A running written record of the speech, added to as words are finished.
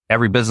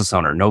every business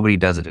owner, nobody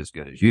does it as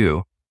good as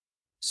you.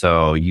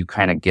 So you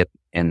kind of get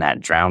in that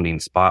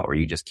drowning spot where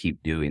you just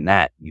keep doing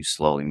that. You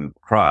slowly move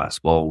across.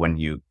 Well, when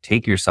you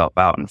take yourself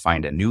out and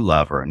find a new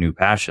love or a new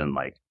passion,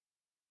 like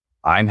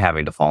I'm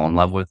having to fall in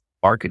love with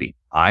marketing.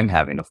 I'm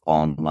having to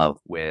fall in love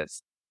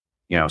with,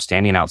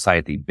 standing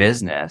outside the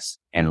business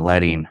and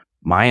letting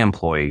my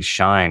employees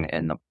shine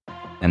in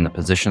the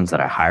positions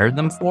that I hired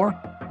them for.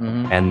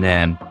 Mm-hmm. And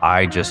then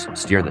I just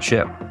steer the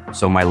ship.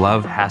 So my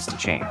love has to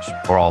change,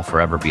 or I'll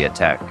forever be a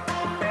tech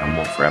and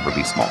we'll forever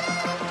be small.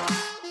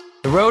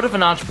 The road of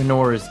an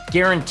entrepreneur is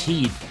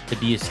guaranteed to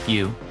be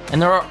askew,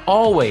 and there are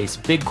always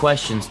big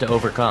questions to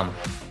overcome.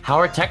 How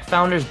are tech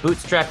founders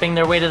bootstrapping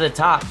their way to the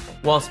top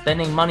while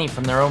spending money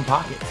from their own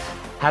pockets?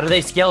 How do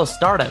they scale a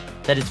startup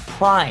that is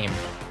primed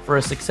for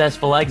a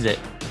successful exit,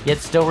 yet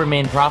still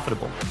remain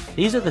profitable?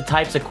 These are the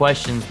types of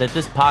questions that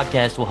this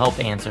podcast will help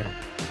answer,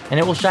 and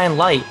it will shine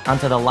light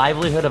onto the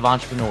livelihood of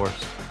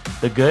entrepreneurs,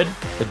 the good,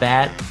 the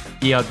bad,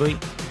 the ugly,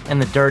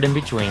 and the dirt in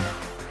between.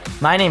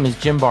 My name is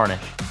Jim Barnish,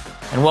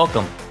 and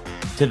welcome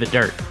to The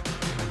Dirt.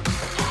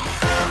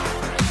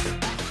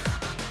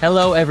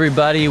 Hello,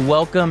 everybody.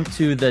 Welcome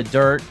to The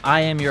Dirt.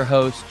 I am your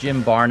host,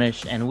 Jim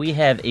Barnish, and we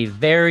have a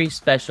very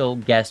special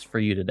guest for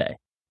you today.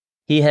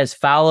 He has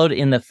followed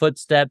in the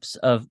footsteps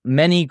of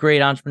many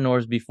great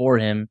entrepreneurs before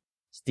him: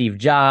 Steve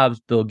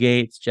Jobs, Bill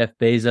Gates, Jeff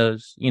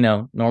Bezos,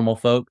 normal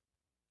folk.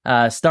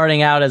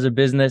 Starting out as a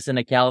business in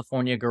a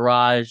California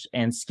garage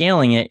and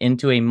scaling it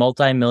into a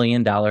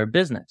multi-million-dollar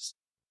business.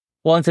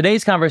 Well, in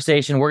today's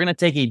conversation, we're going to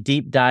take a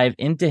deep dive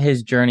into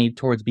his journey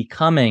towards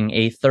becoming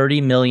a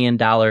 $30 million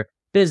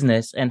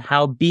business and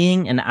how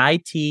being an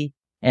IT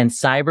and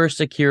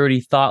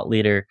cybersecurity thought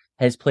leader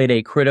has played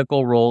a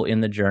critical role in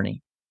the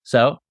journey.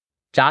 So,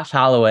 Josh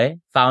Holloway,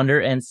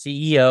 founder and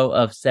CEO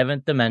of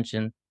Seventh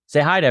Dimension,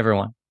 say hi to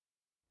everyone.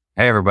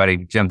 Hey, everybody.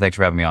 Jim, thanks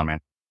for having me on, man.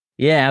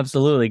 Yeah,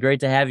 absolutely. Great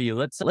to have you.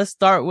 Let's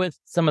start with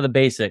some of the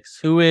basics.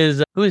 Who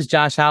is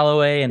Josh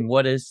Holloway and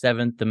what is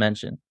Seventh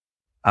Dimension?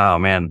 Oh,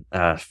 man.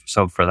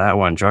 So for that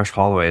one, Josh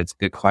Holloway, it's a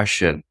good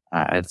question.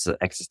 It's an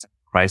existential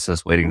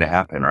crisis waiting to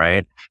happen,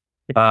 right?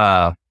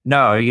 No,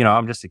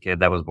 I'm just a kid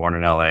that was born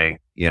in LA,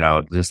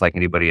 just like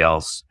anybody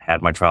else,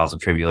 had my trials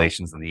and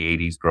tribulations in the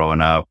 80s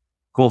growing up.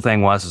 Cool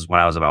thing is when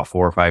I was about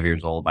 4 or 5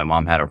 years old, my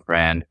mom had a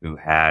friend who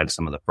had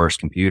some of the first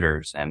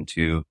computers, and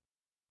to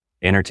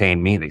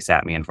entertain me, they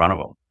sat me in front of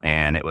them.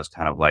 And it was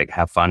kind of like,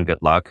 have fun, good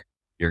luck,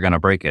 you're going to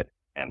break it.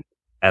 And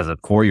as a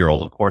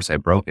 4-year-old, of course, I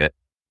broke it.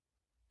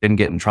 Didn't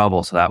get in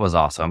trouble, so that was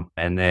awesome.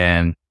 And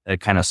then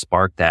it kind of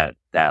sparked that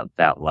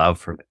love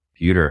for the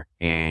computer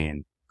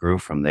and grew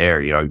from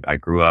there. I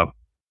grew up,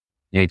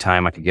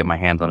 anytime I could get my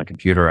hands on a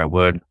computer, I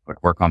would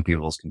work on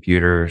people's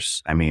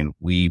computers. I mean,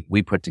 we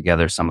put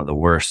together some of the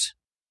worst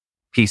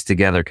pieced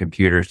together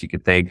computers you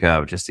could think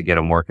of just to get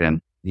them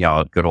working,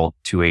 a good old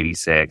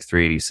 286,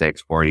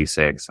 386,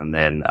 486, and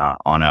then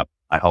on up.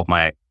 I helped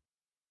my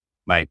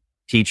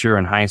teacher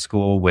in high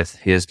school with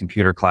his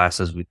computer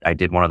classes. I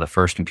did one of the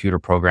first computer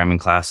programming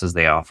classes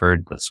they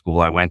offered, the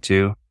school I went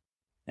to,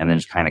 and then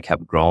just kind of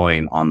kept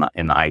growing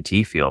in the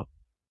IT field.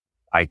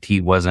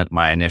 IT wasn't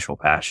my initial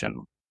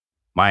passion.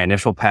 My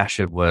initial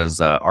passion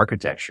was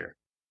architecture.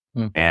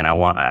 And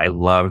I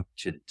love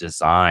to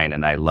design,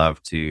 and I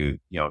love to,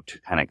 to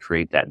kind of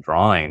create that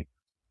drawing.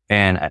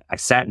 And I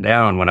sat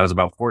down when I was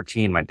about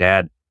 14, my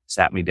dad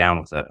sat me down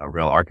with a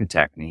real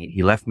architect, and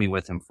he left me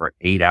with him for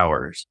 8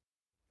 hours.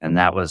 And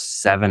that was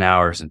 7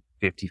 hours and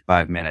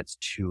 55 minutes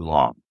too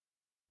long.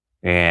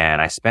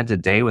 And I spent a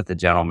day with the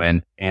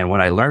gentleman. And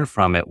what I learned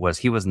from it was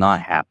he was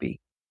not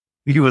happy.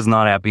 He was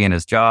not happy in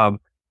his job.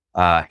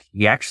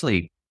 He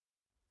actually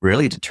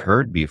really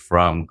deterred me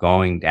from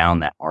going down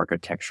that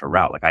architecture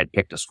route. Like, I'd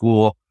picked a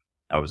school.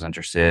 I was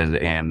interested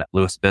in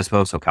Louis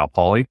Obispo, so Cal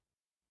Poly.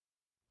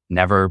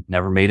 Never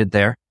made it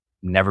there.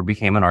 Never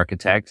became an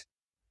architect.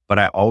 But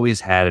I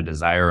always had a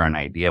desire or an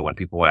idea. When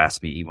people would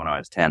ask me, even when I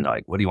was 10, they're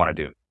like, what do you want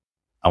to do?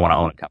 I want to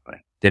own a company.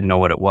 Didn't know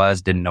what it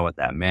was, didn't know what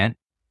that meant,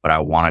 but I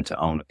wanted to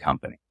own a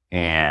company.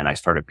 And I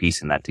started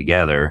piecing that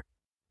together.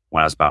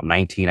 When I was about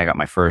 19, I got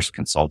my first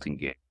consulting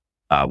gig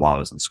while I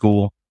was in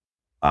school.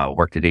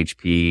 Worked at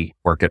HP,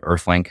 worked at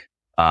Earthlink,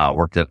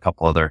 worked at a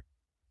couple other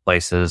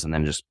places, and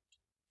then just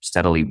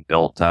steadily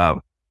built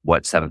up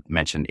what Seventh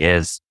Dimension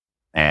is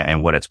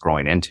and what it's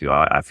growing into.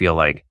 I feel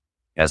like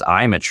as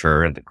I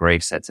mature and the gray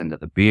sets into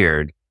the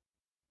beard,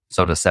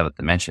 so does Seventh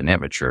Dimension. It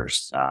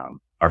matures.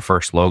 Our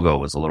first logo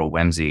was a little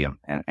whimsy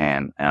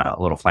and a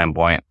little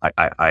flamboyant.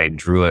 I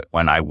drew it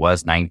when I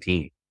was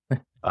 19.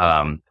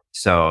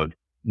 So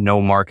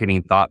no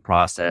marketing thought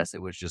process.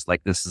 It was just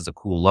like, this is a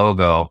cool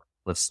logo.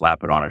 Let's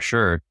slap it on a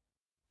shirt.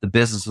 The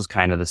business was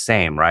kind of the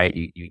same, right?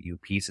 You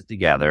piece it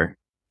together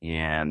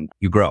and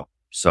you grow.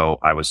 So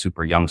I was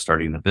super young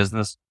starting the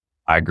business.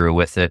 I grew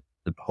with it.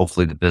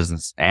 Hopefully the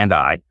business and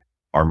I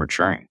are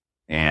maturing,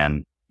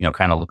 and,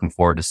 kind of looking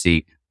forward to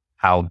see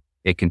how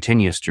it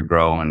continues to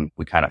grow and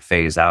we kind of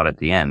phase out at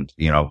the end.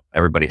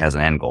 Everybody has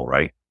an end goal,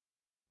 right?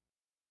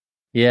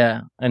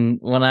 Yeah. And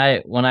when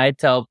I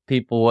tell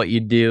people what you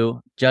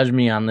do, judge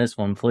me on this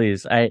one,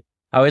 please.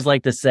 I always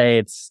like to say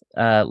it's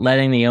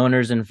letting the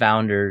owners and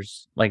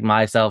founders like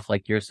myself,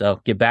 like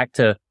yourself, get back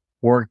to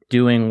work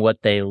doing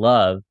what they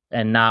love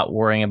and not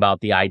worrying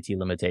about the IT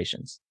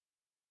limitations.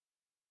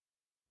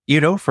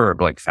 For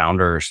like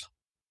founders,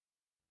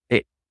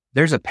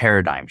 there's a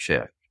paradigm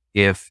shift.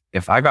 If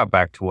I got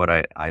back to what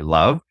I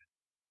love,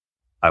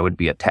 I would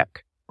be a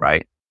tech,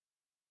 right?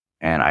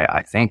 And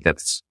I think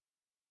that's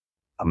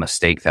a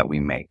mistake that we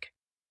make.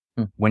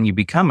 When you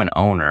become an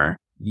owner,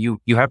 you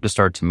have to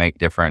start to make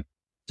different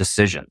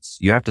decisions.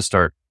 You have to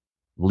start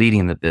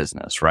leading the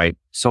business, right?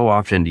 So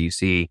often do you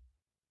see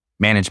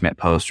management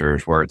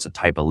posters where it's a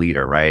type of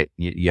leader, right?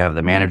 You have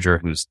the manager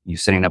who's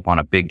sitting up on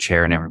a big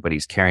chair and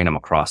everybody's carrying them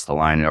across the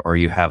line, or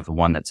you have the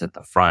one that's at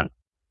the front,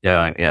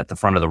 at the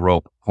front of the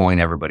rope, pulling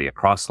everybody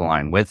across the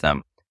line with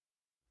them.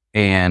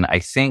 And I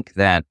think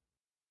that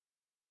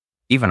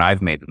even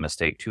I've made the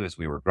mistake too, as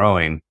we were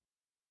growing,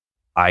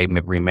 I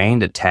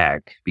remained a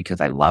tech because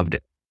I loved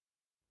it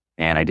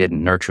and I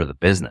didn't nurture the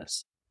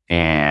business.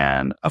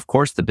 And of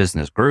course the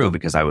business grew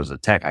because I was a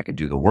tech. I could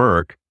do the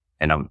work,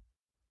 and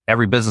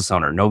every business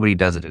owner, nobody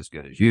does it as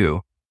good as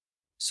you.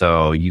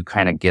 So you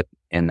kind of get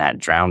in that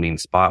drowning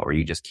spot where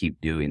you just keep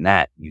doing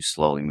that. You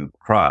slowly move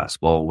across.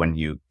 Well, when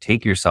you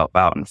take yourself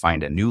out and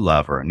find a new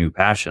love or a new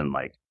passion,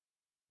 like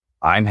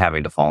I'm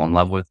having to fall in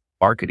love with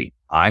marketing.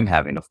 I'm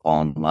having to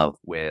fall in love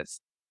with,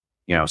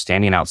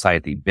 standing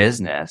outside the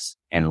business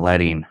and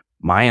letting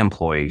my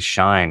employees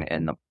shine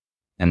in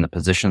the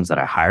positions that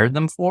I hired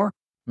them for.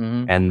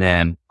 Mm-hmm. And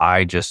then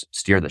I just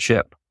steer the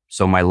ship.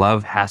 So my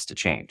love has to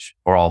change,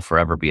 or I'll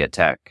forever be a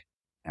tech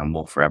and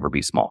we'll forever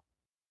be small.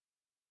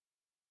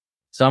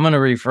 So I'm going to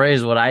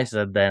rephrase what I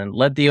said then.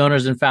 Let the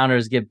owners and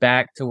founders get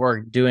back to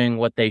work doing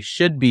what they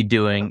should be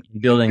doing,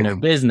 building their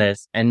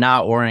business, and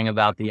not worrying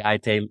about the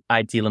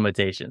IT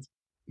limitations.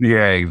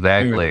 Yeah,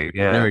 exactly.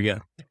 There we go.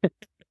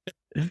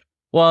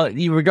 Well,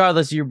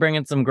 regardless, you're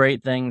bringing some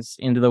great things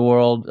into the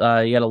world. You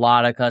got a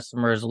lot of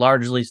customers,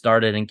 largely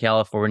started in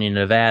California,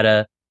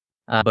 Nevada,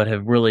 but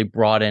have really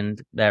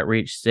broadened that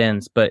reach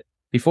since. But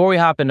before we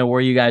hop into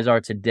where you guys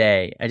are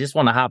today, I just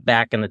want to hop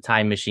back in the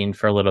time machine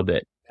for a little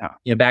bit.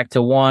 Yeah. Back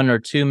to 1 or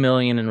 2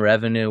 million in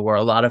revenue, where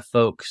a lot of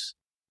folks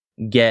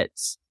get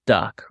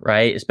stuck,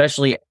 right?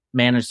 Especially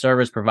managed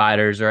service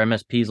providers or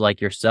MSPs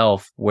like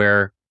yourself,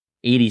 where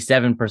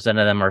 87% of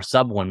them are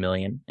sub 1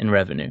 million in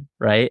revenue,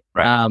 right?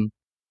 Right.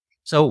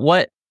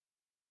 So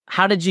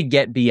how did you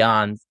get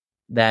beyond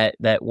that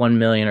 1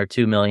 million or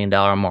 $2 million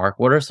mark?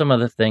 What are some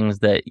of the things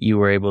that you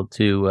were able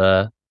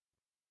to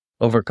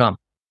overcome?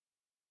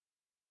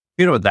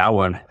 With that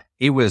one,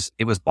 it was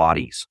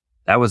bodies.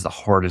 That was the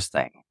hardest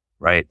thing,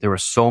 right? There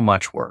was so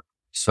much work.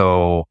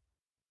 So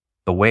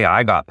the way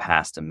I got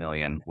past 1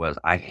 million was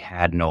I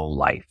had no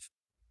life,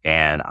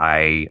 and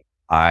I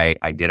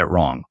did it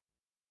wrong.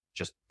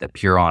 Just the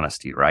pure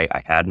honesty, right?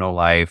 I had no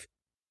life.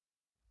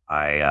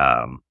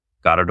 I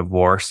got a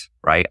divorce,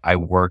 right? I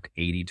work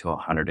 80 to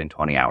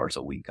 120 hours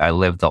a week. I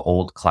lived the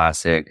old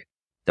classic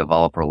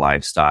developer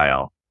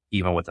lifestyle,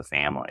 even with a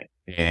family.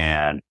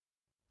 And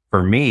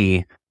for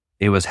me,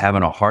 it was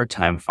having a hard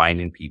time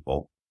finding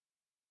people,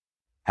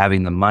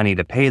 having the money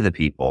to pay the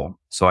people.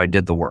 So I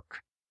did the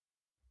work.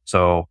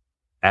 So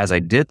as I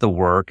did the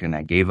work and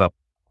I gave up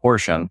a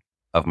portion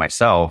of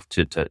myself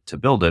to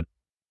build it,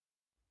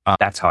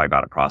 that's how I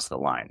got across the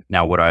line.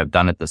 Now, would I have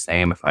done it the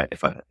same if I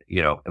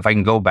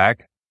can go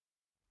back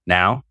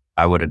now?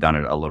 I would have done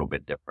it a little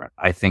bit different.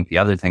 I think the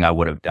other thing I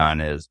would have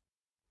done is,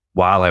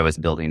 while I was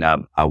building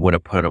up, I would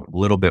have put a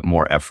little bit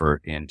more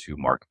effort into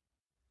marketing.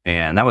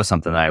 And that was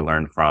something that I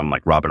learned from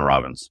like Robin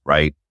Robbins,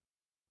 right?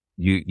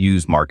 You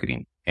use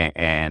marketing,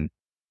 and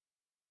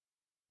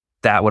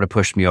that would have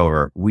pushed me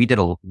over. We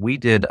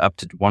did up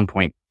to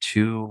 1.2,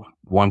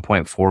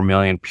 1.4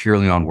 million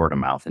purely on word of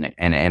mouth.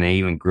 And it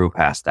even grew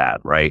past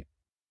that, right?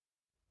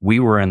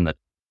 We were in the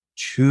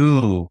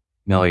 2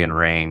 million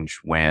range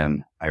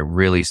when I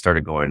really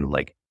started going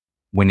like,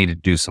 we need to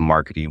do some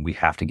marketing. We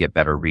have to get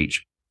better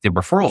reach. The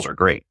referrals are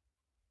great.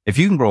 If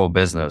you can grow a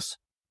business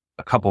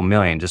a couple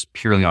million just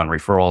purely on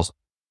referrals,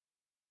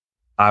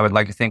 I would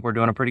like to think we're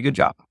doing a pretty good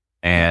job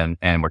and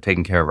we're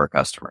taking care of our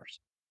customers.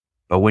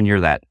 But when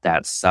you're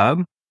that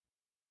sub,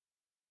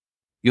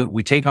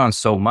 we take on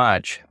so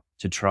much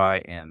to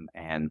try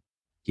and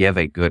give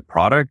a good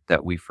product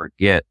that we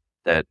forget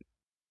that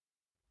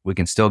we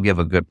can still give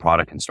a good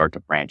product and start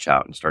to branch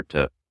out and start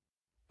to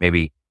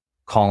maybe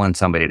call in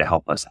somebody to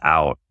help us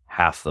out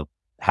half the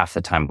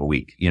time of the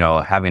week.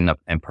 Having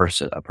a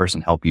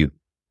person help you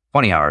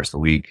 20 hours a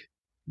week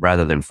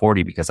rather than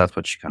 40 because that's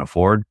what you can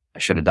afford. I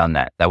should have done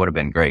that. That would have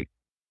been great.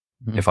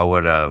 Mm-hmm. If I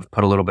would have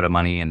put a little bit of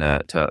money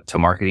into to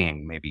marketing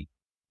and maybe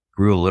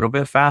grew a little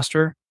bit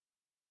faster,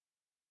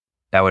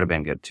 that would have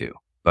been good too.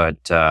 But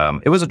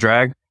it was a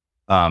drag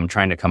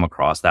trying to come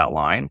across that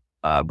line.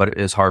 But it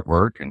is hard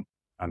work. And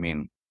I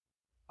mean,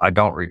 I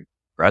don't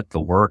regret the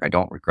work. I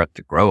don't regret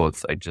the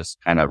growth. I just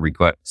kind of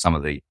regret some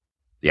of the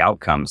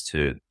outcomes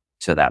to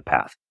that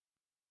path.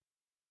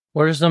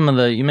 What are some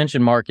of you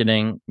mentioned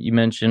marketing, you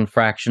mentioned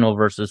fractional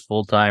versus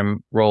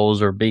full-time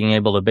roles, or being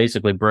able to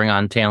basically bring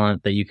on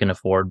talent that you can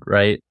afford,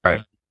 right?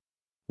 Right.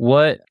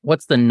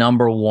 What's the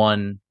number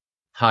one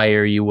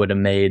hire you would have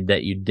made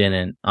that you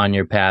didn't on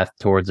your path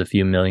towards a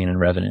few million in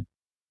revenue?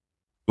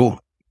 Ooh,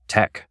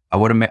 tech.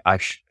 I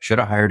should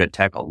have hired a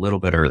tech a little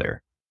bit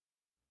earlier.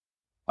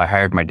 I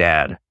hired my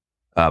dad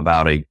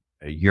about a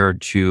year or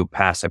two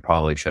past. I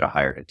probably should have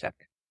hired a tech.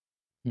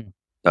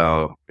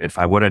 So if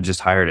I would have just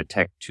hired a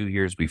tech 2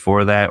 years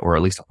before that, or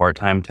at least a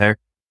part-time tech,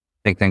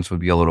 I think things would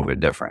be a little bit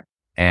different.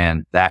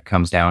 And that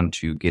comes down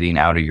to getting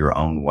out of your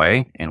own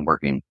way and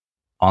working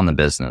on the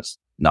business,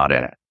 not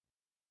in it.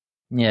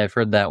 Yeah, I've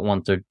heard that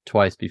once or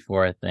twice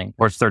before, I think.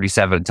 Or it's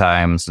 37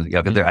 times.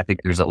 Yeah, I think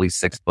there's at least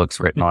 6 books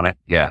written on it.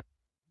 Yeah.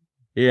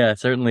 Yeah,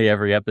 certainly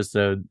every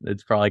episode,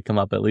 it's probably come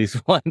up at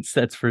least once,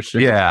 that's for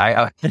sure.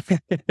 Yeah.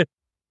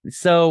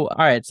 So, all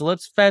right. So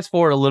let's fast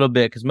forward a little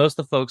bit, because most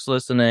of the folks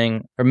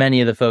listening, or many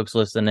of the folks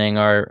listening,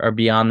 are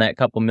beyond that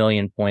couple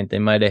million point. They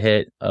might have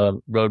hit a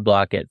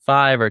roadblock at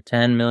 5 or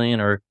 10 million,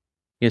 or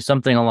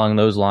something along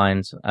those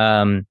lines.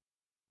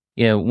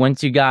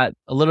 Once you got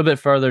a little bit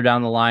further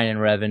down the line in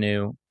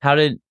revenue, how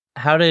did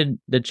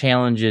the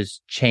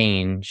challenges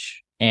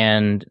change,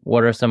 and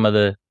what are some of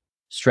the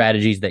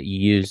strategies that you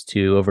use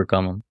to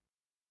overcome them?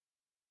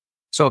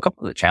 So a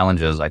couple of the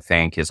challenges, I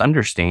think, is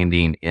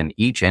understanding in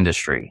each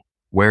industry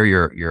where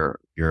your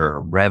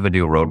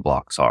revenue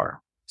roadblocks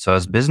are. So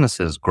as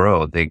businesses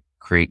grow, they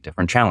create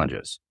different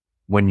challenges.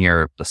 When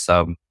you're the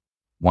sub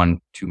 1-2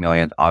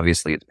 million,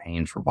 obviously it's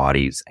paying for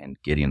bodies and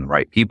getting the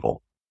right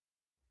people.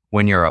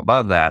 When you're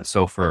above that,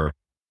 so for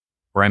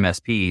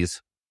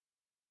MSPs,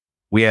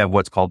 we have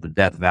what's called the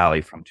death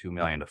valley from 2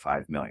 million to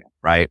 5 million,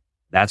 right?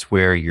 That's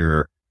where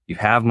you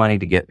have money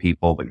to get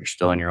people, but you're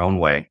still in your own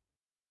way.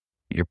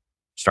 You're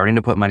starting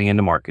to put money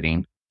into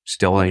marketing,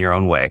 still in your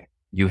own way.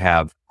 You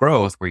have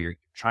growth where you're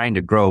trying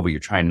to grow, but you're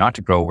trying not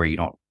to grow, where you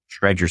don't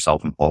shred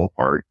yourself and fall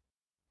apart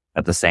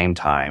at the same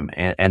time.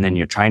 And then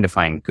you're trying to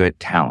find good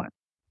talent.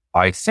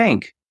 I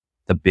think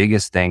the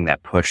biggest thing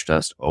that pushed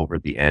us over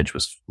the edge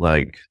was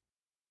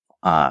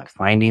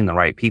finding the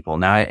right people.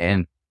 Now,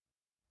 and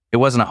it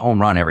wasn't a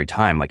home run every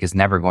time. Like, it's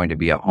never going to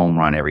be a home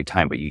run every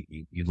time, but you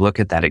look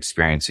at that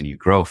experience and you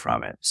grow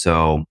from it.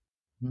 So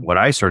what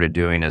I started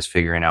doing is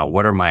figuring out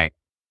what are my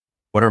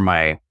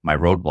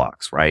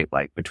roadblocks, right?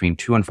 Like between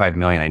 2 and 5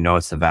 million, I know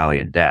it's the valley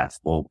of death.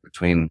 Well,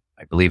 between,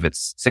 I believe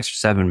it's 6 or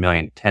 7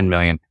 million, 10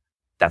 million,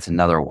 that's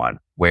another one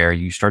where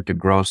you start to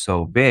grow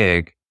so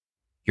big,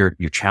 your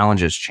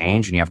challenges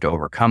change and you have to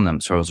overcome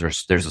them. So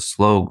there's a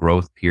slow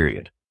growth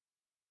period.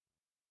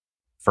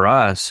 For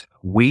us,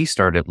 we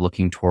started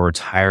looking towards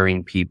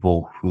hiring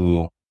people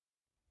who,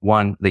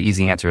 one, the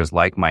easy answer is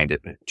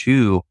like-minded, but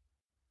 2,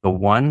 the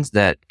ones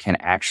that can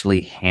actually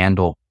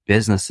handle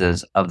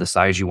businesses of the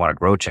size you want to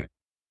grow to.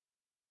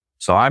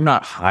 So I'm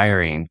not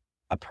hiring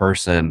a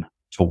person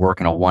to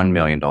work in a $1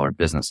 million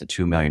business, a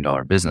 $2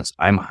 million business.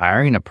 I'm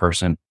hiring a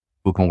person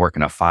who can work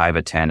in a 5,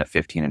 a 10, a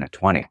 15, and a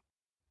 20.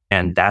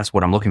 And that's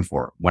what I'm looking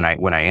for. When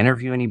I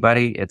interview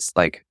anybody, it's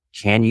like,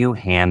 can you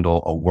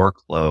handle a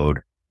workload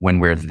when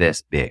we're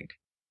this big?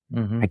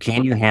 Mm-hmm.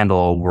 Can you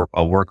handle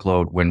a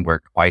workload when we're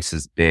twice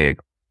as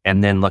big?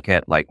 And then look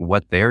at like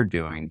what they're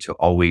doing to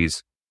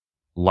always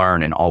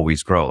learn and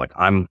always grow. Like,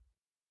 I'm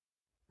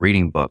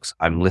reading books.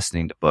 I'm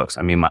listening to books.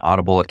 I mean, my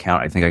Audible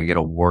account, I think I get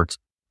awards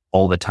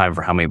all the time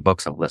for how many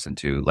books I've listened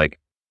to. Like,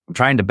 I'm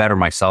trying to better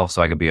myself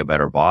so I can be a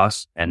better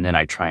boss. And then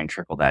I try and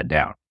trickle that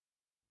down.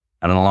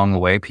 And along the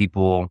way,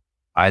 people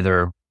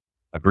either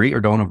agree or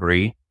don't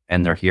agree,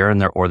 and they're here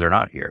or they're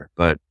not here.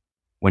 But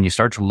when you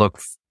start to look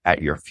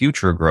at your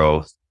future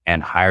growth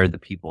and hire the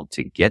people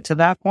to get to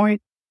that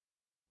point,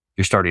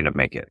 you're starting to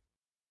make it.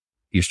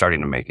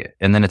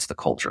 And then it's the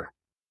culture.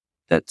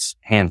 That's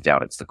hands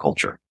down. It's the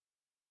culture.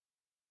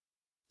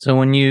 So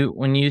when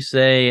you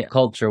say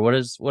culture, what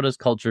does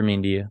culture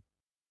mean to you?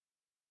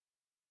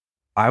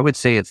 I would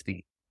say it's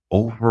the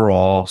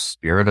overall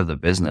spirit of the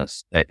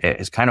business.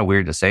 It's kind of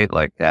weird to say it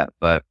like that,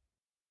 but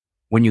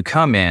when you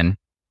come in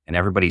and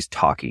everybody's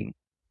talking,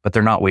 but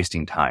they're not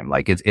wasting time.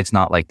 Like, it's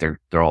not like they're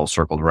all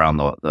circled around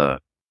the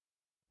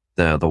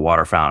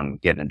water fountain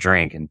getting a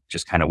drink and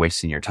just kind of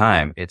wasting your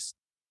time.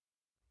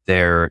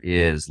 There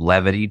is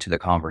levity to the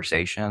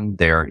conversation.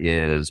 There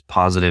is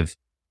positive,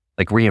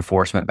 like,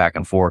 reinforcement back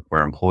and forth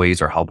where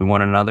employees are helping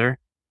one another.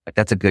 Like,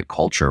 that's a good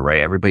culture,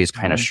 right? Everybody's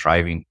kind of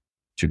striving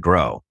to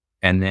grow.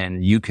 And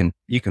then you can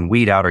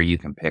weed out, or you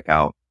can pick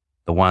out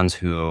the ones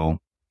who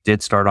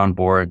did start on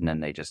board and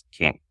then they just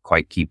can't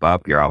quite keep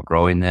up. You're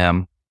outgrowing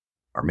them,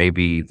 or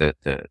maybe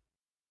the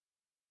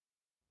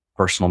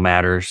personal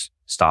matters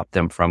stop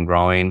them from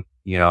growing,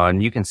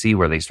 and you can see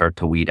where they start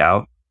to weed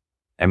out.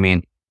 I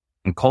mean,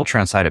 and culture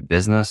inside of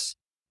business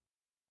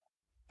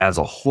as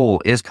a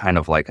whole is kind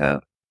of like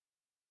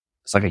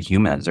it's like a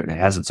human. It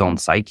has its own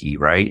psyche,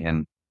 right?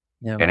 And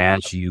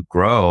as you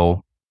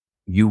grow,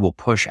 you will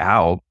push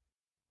out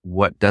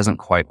what doesn't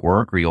quite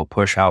work, or you'll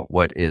push out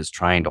what is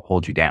trying to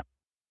hold you down.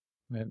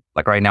 Right.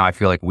 Like right now, I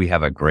feel like we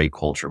have a great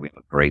culture. We have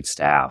a great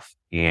staff,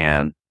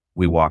 and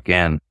we walk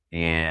in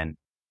and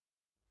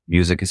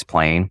music is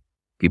playing.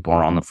 People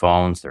are on the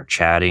phones. They're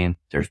chatting.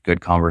 There's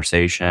good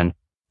conversation.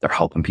 They're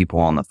helping people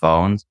on the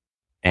phones.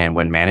 And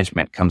when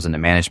management comes into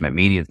management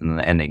meetings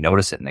and they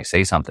notice it and they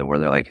say something where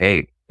they're like,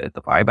 hey, the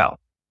vibe out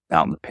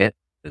in the pit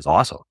is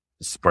awesome.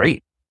 It's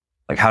great.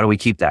 Like, how do we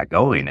keep that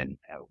going? And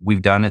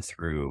we've done it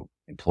through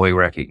employee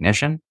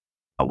recognition.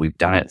 We've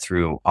done it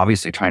through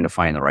obviously trying to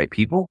find the right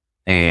people.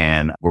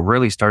 And we're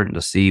really starting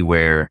to see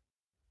where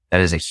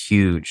that is a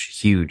huge,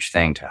 huge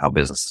thing to how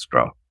businesses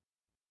grow.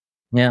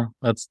 Yeah,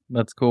 that's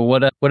cool.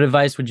 What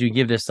advice would you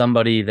give to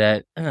somebody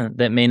that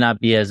that may not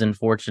be as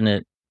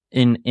unfortunate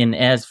in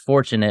as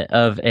fortunate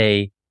of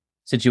a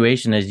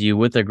situation as you,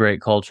 with a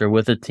great culture,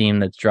 with a team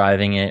that's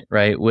driving it,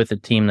 right? With a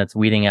team that's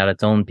weeding out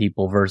its own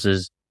people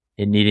versus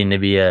it needing to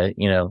be a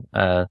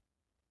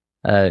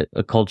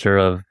culture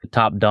of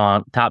top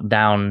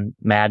down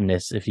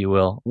madness, if you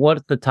will.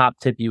 What's the top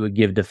tip you would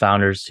give to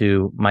founders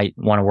who might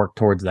want to work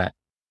towards that?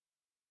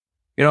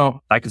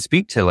 I could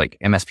speak to like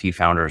MSP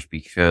founders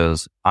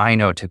because I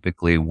know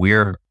typically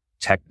we're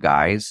tech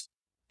guys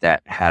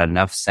that had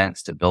enough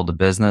sense to build a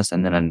business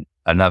and then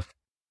enough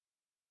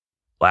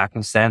lack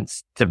of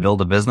sense to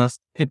build a business.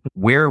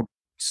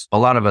 A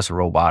lot of us are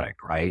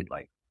robotic, right?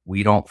 Like,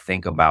 we don't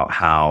think about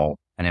how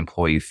an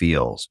employee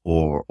feels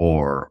or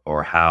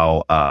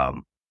how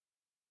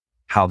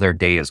their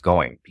day is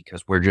going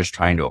because we're just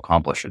trying to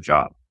accomplish a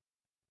job.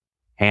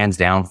 Hands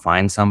down,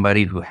 find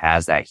somebody who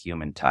has that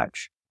human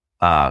touch.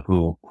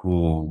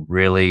 Who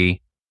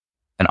really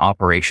an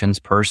operations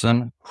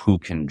person who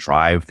can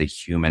drive the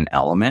human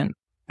element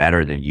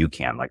better than you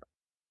can. Like,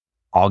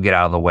 I'll get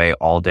out of the way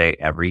all day,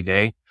 every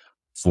day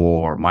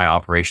for my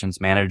operations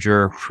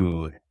manager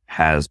who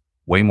has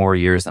way more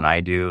years than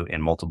I do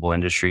in multiple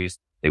industries.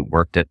 They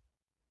worked at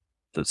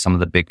some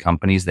of the big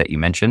companies that you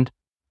mentioned.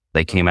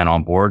 They came in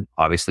on board,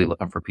 obviously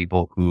looking for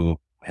people who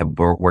have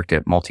worked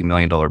at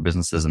multi-million-dollar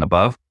businesses and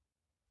above.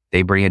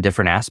 They bring a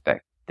different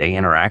aspect. They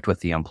interact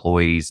with the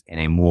employees in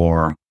a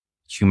more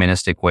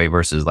humanistic way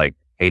versus like,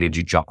 hey, did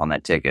you jump on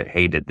that ticket?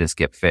 Hey, did this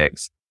get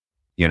fixed?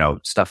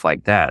 Stuff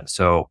like that.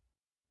 So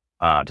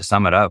to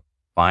sum it up,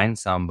 find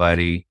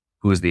somebody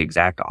who is the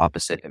exact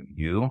opposite of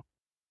you,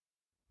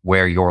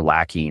 where you're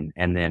lacking,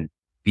 and then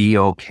be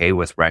okay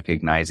with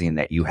recognizing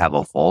that you have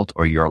a fault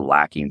or you're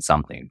lacking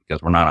something,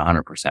 because we're not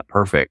 100%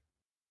 perfect.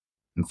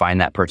 And find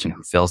that person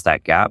who fills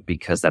that gap,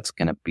 because that's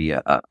going to be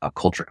a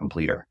culture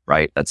completer,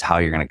 right? That's how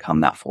you're going to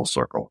come that full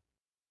circle.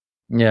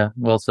 Yeah,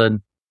 well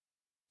said.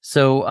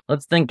 So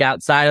let's think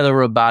outside of the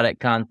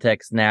robotic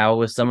context now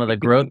with some of the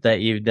growth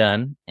that you've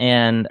done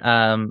and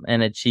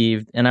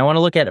achieved. And I want to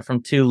look at it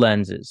from two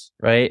lenses,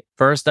 right?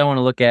 First, I want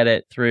to look at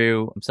it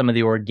through some of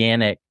the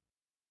organic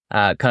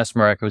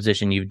customer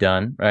acquisition you've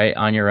done, right,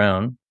 on your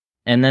own,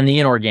 and then the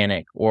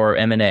inorganic or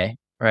M&A,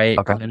 right?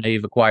 Okay. I know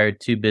you've acquired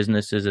 2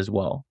 businesses as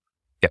well.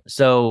 Yep.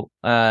 So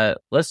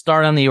let's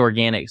start on the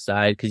organic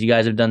side, because you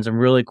guys have done some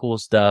really cool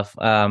stuff.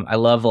 I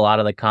love a lot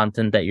of the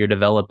content that you're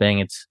developing.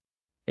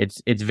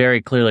 It's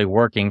very clearly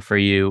working for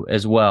you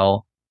as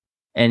well,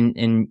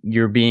 and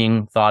you're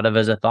being thought of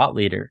as a thought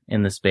leader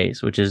in the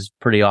space, which is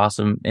pretty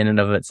awesome in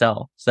and of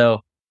itself. So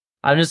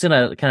I'm just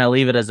gonna kind of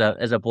leave it as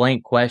a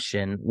blank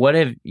question. What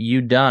have you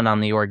done on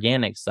the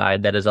organic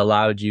side that has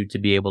allowed you to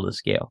be able to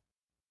scale?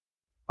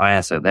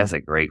 That's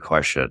a great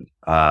question.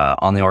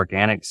 On the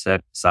organic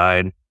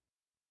side,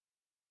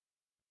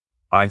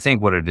 I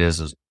think what it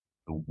is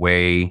the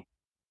way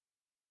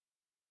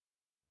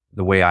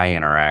I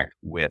interact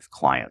with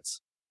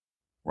clients,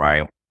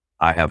 right?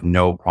 I have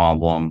no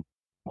problem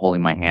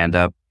holding my hand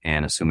up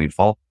and assuming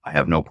fault. I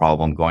have no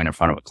problem going in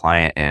front of a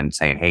client and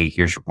saying, hey,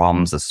 here's your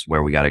problems. This is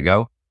where we got to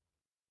go.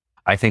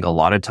 I think a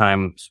lot of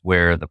times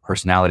where the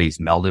personalities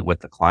melded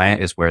with the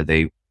client is where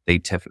they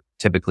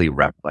typically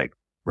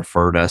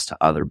referred us to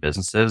other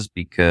businesses,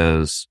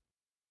 because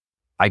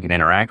I can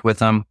interact with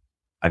them.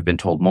 I've been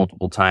told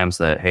multiple times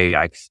that, hey,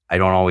 I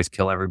don't always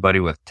kill everybody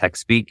with tech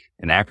speak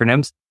and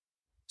acronyms.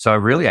 So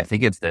I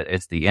think it's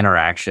the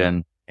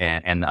interaction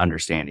and the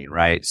understanding,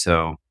 right?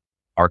 So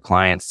our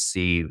clients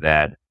see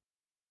that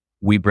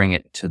we bring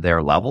it to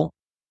their level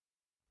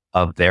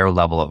of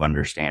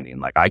understanding.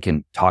 Like, I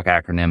can talk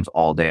acronyms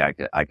all day.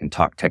 I can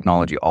talk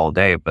technology all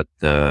day, but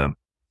the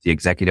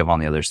executive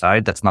on the other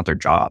side, that's not their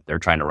job. They're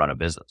trying to run a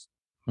business.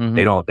 Mm-hmm.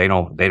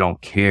 They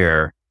don't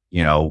care,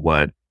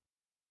 what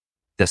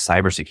the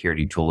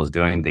cybersecurity tool is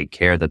doing. They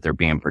care that they're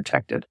being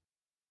protected.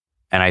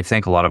 And I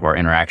think a lot of our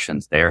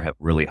interactions there have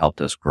really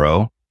helped us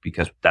grow,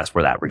 because that's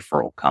where that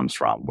referral comes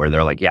from, where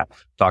they're like, yeah,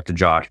 talk to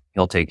Josh.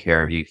 He'll take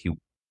care of you. He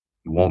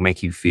won't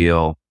make you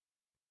feel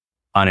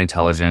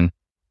unintelligent,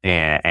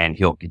 and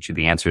he'll get you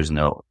the answers, and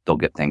they'll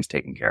get things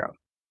taken care of.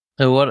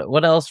 So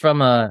what else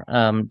from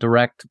a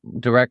direct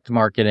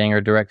marketing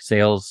or direct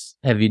sales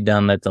have you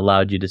done that's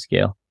allowed you to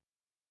scale?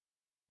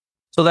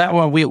 So that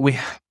one, we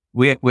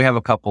have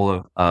a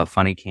couple of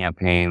funny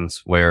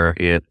campaigns where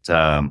it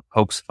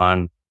pokes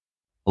fun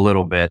a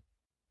little bit,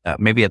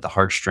 maybe at the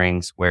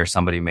heartstrings, where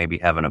somebody may be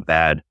having a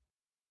bad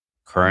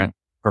current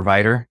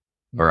provider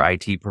or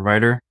IT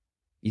provider,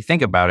 you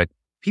think about it,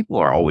 people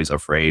are always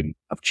afraid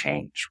of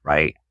change,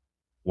 right?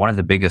 One of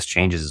the biggest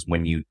changes is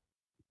when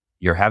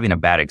you're having a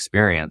bad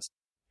experience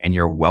and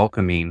you're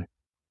welcoming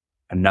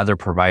another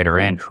provider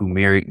in who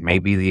may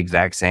be the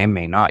exact same,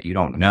 may not, you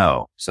don't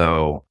know.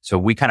 So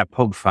we kind of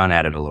poked fun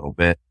at it a little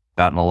bit,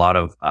 gotten a lot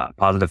of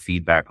positive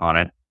feedback on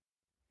it.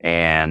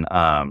 And,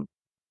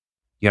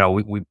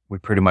 we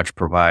pretty much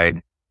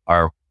provide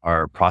our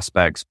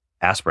prospects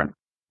aspirin,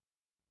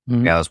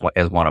 as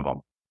one of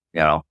them.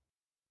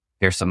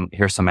 Here's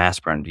some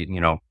aspirin.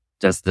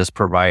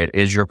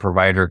 Is your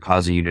provider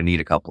causing you to need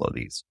a couple of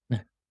these?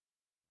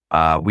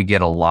 We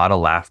get a lot of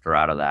laughter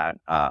out of that.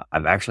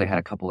 I've actually had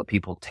a couple of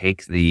people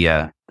take the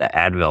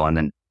Advil, and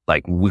then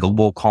like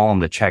we'll call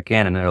them to check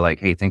in, and they're like,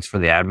 "Hey, thanks for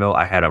the Advil.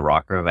 I had a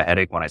rocker of a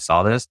headache when I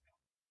saw this."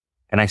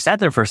 And I sat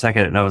there for a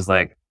second and I was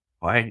like,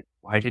 why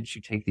did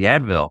you take the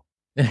Advil?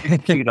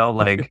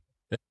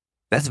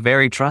 That's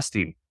very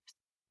trusting.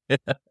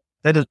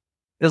 That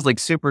is like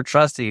super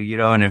trusty,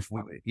 and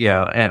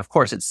and of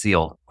course it's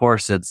sealed. Of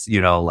course it's,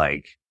 today's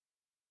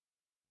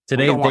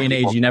day and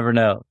age, you never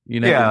know.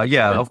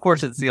 Yeah. Of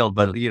course it's sealed,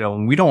 but we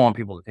don't want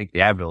people to take the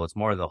Advil. It's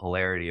more the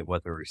hilarity of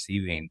what they're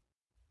receiving.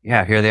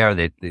 Yeah, here they are.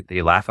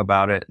 They laugh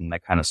about it, and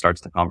that kind of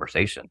starts the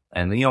conversation.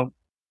 And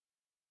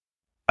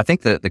I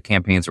think the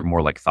campaigns are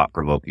more like thought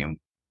provoking.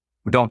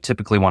 We don't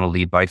typically want to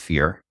lead by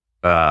fear,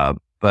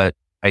 but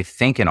I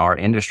think in our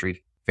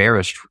industry, fear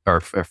is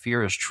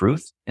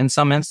truth in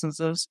some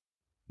instances.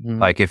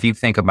 Like if you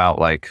think about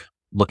like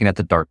looking at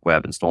the dark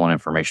web and stolen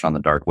information on the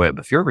dark web,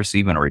 if you're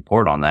receiving a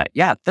report on that,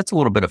 yeah, that's a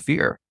little bit of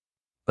fear,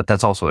 but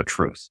that's also a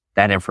truth.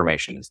 That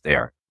information is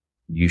there.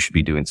 You should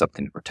be doing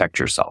something to protect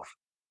yourself.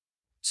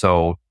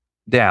 So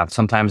yeah,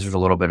 sometimes there's a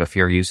little bit of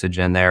fear usage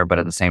in there, but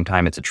at the same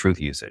time, it's a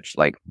truth usage.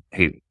 Like,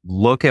 hey,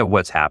 look at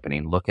what's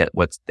happening. Look at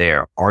what's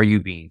there. Are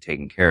you being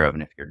taken care of?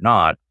 And if you're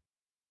not,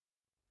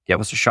 give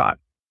us a shot.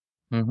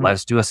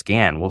 Let's do a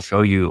scan. We'll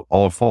show you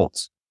all the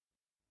faults,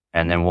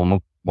 and then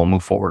we'll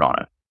move forward on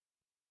it.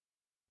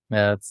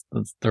 Yeah,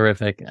 that's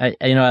terrific.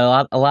 A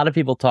lot of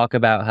people talk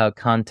about how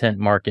content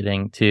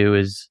marketing too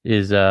is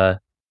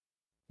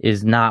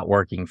not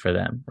working for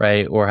them,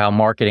 right? Or how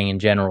marketing in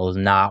general is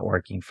not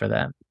working for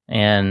them.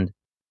 And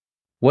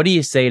what do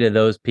you say to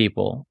those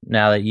people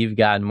now that you've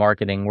got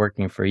marketing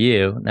working for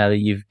you, now that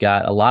you've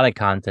got a lot of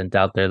content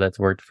out there that's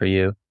worked for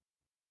you?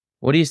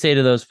 What do you say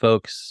to those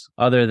folks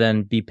other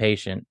than be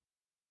patient?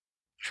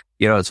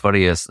 It's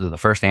funny is the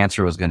first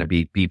answer was going to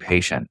be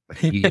patient.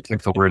 You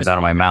took the words out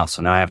of my mouth.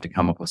 So now I have to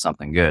come up with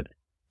something good.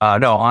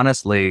 No,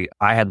 honestly,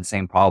 I had the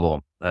same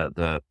problem.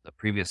 The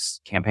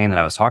previous campaign that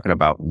I was talking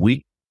about,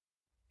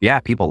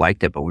 people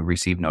liked it, but we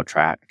received no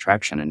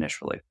traction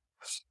initially.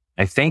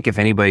 I think if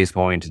anybody's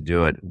going to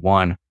do it,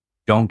 one,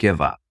 don't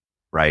give up,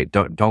 right?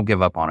 Don't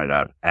give up on it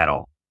at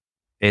all.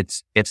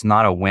 It's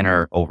not a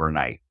winner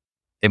overnight.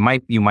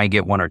 You might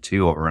get one or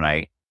two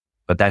overnight,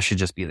 but that should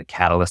just be the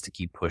catalyst to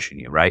keep pushing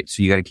you, right?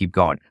 So you got to keep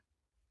going.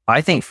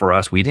 I think for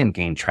us, we didn't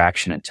gain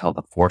traction until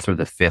the 4th or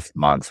the 5th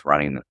month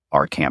running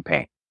our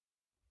campaign.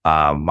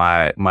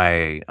 My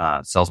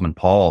salesman,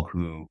 Paul,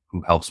 who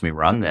helps me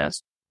run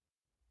this,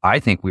 I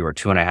think we were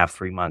 2.5,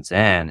 3 months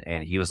in,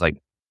 and he was like,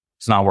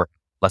 it's not working.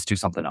 Let's do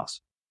something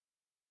else.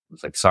 I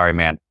was like, sorry,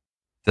 man,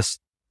 this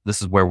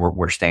is where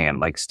we're staying.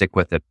 Like, stick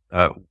with it.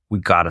 We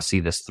got to see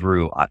this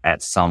through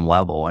at some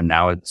level. And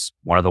now it's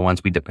one of the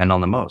ones we depend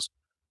on the most.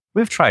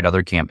 We've tried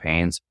other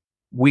campaigns.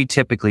 We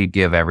typically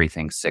give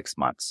everything 6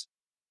 months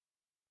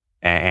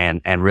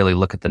and really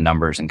look at the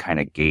numbers and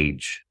kind of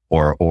gauge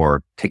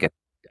or take a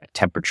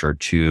temperature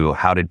to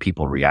how did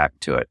people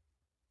react to it.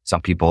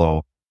 Some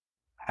people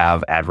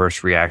have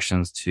adverse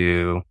reactions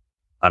to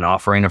an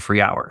offering of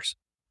free hours,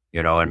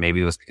 and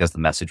maybe it was because the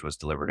message was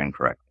delivered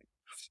incorrectly.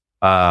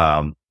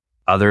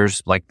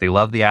 Others, like, they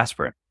love the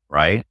aspirin,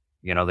 right?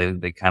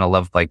 They kind of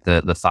love like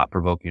the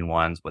thought-provoking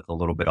ones with a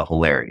little bit of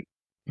hilarity.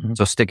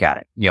 So stick at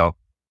it,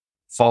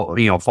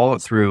 follow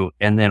it through,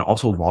 and then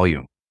also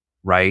volume,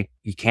 right?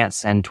 You can't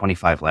send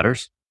 25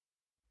 letters,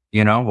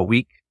 a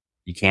week.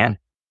 You can.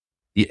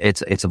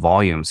 It's a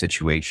volume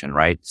situation,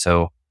 right?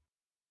 So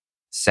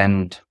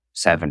send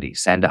 70,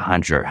 send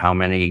 100, how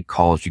many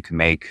calls you can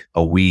make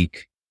a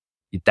week.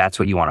 That's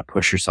what you want to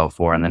push yourself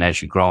for. And then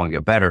as you grow and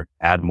get better,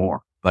 add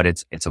more, but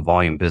it's a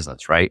volume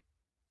business, right?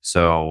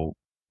 So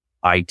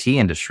IT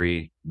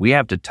industry, we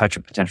have to touch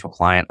a potential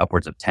client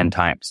upwards of 10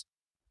 times.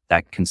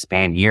 That can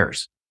span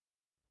years,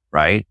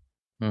 right?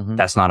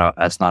 That's not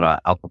a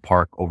out the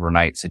park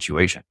overnight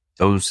situation.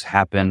 Those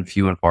happen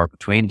few and far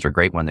between. They're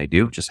great when they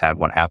do. Just have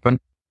one happen.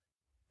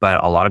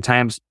 But a lot of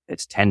times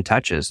it's 10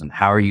 touches. And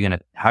how are you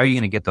going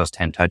to get those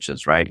 10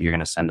 touches, right? You're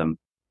going to send them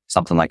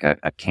something like a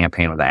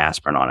campaign with an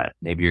aspirin on it.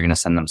 Maybe you're going to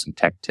send them some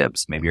tech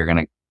tips. Maybe you're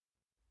going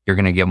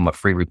to give them a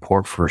free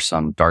report for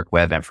some dark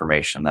web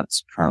information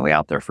that's currently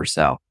out there for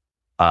sale.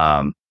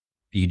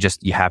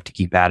 You have to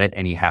keep at it,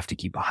 and you have to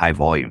keep a high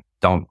volume.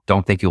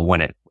 Don't think you'll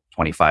win it with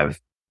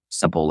 25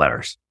 simple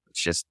letters. It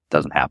just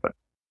doesn't happen.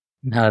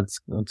 No,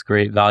 that's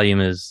great. Volume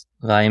is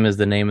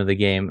the name of the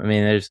game. I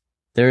mean,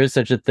 there is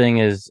such a thing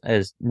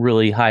as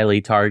really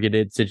highly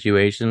targeted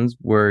situations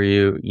where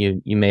you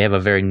may have a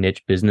very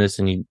niche business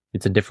and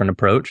it's a different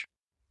approach.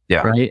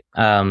 Yeah. Right.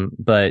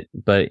 But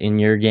in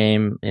your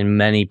game, in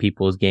many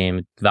people's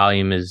game,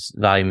 volume is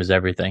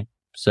everything.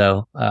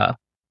 So,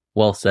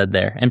 well said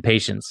there, and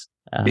patience.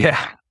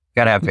 Yeah.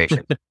 Gotta have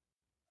patience.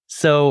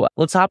 So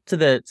let's hop to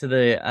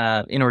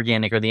the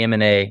inorganic or the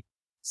M&A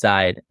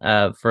side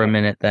for a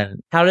minute. Then,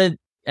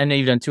 I know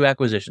you've done 2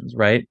 acquisitions,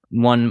 right?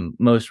 One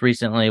most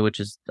recently, which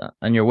is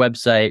on your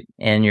website,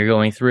 and you're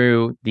going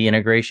through the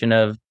integration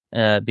of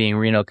being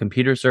Reno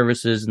Computer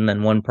Services, and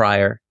then one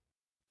prior.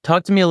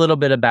 Talk to me a little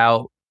bit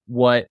about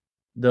what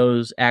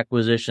those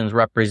acquisitions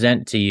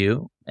represent to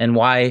you, and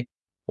why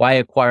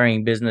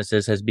acquiring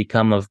businesses has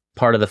become a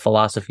part of the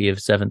philosophy of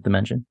Seventh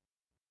Dimension.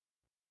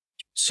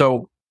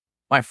 So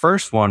my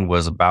first one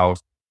was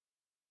about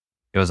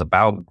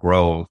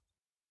growth.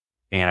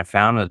 And I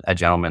found a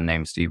gentleman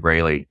named Steve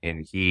Rayleigh,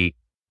 and we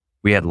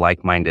had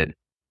like-minded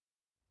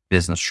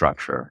business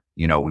structure.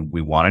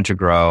 We wanted to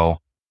grow.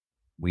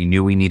 We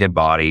knew we needed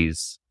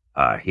bodies.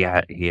 He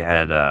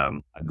had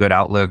a good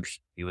outlook.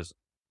 He was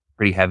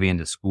pretty heavy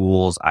into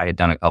schools. I had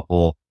done a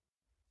couple.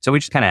 So we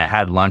just kind of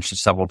had lunch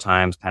several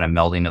times, kind of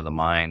melding of the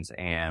minds.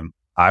 And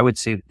I would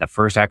say the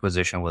first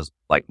acquisition was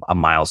like a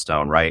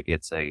milestone, right?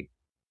 It's a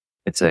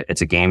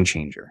game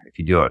changer if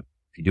you do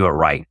it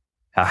right.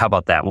 How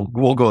about that?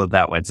 We'll go with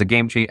that one. It's a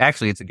game changer.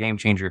 Actually, it's a game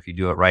changer if you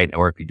do it right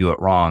or if you do it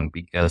wrong,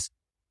 because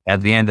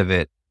at the end of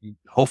it,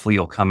 hopefully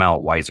you'll come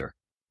out wiser.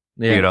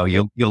 Yeah.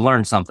 You'll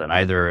learn something.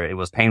 Either it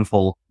was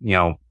painful,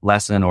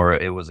 lesson, or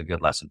it was a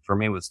good lesson. For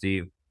me with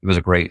Steve, it was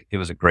a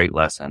great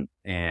lesson.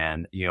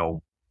 And,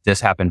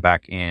 this happened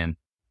back in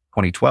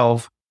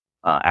 2012.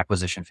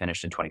 Acquisition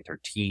finished in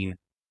 2013.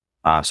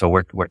 So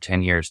we're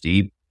 10 years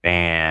deep,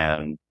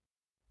 and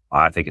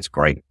I think it's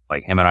great.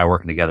 Like, him and I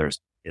working together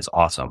is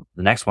awesome.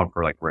 The next one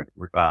for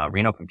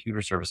Reno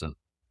Computer Services,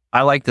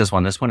 I like this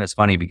one. This one is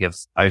funny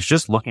because I was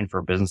just looking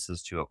for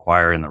businesses to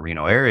acquire in the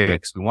Reno area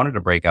because we wanted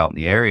to break out in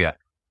the area,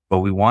 but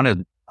we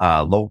wanted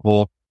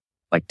local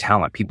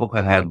talent, people who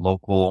had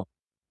local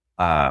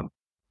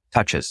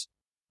touches.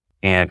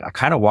 And I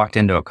kind of walked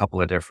into a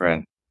couple of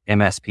different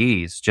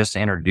MSPs just to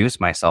introduce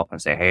myself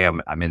and say, hey,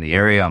 I'm in the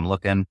area, I'm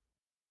looking.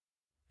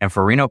 And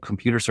for Reno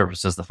Computer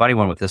Services, the funny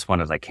one with this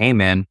one is I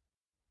came in,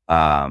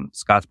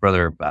 Scott's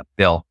brother,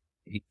 Bill,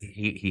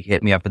 he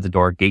hit me up at the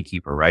door,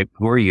 gatekeeper, right?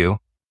 Who are you?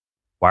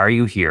 Why are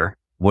you here?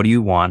 What do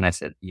you want? And I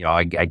said,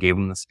 I gave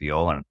him the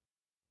spiel, and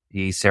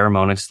he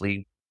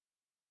ceremoniously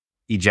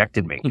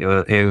ejected me.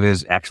 It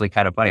was actually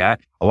kind of funny. I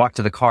walked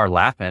to the car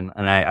laughing,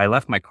 and I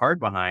left my card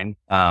behind.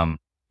 And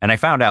I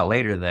found out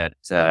later that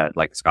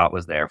Scott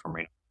was there from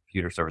Reno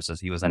Computer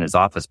Services. He was in his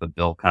office, but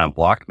Bill kind of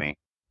blocked me,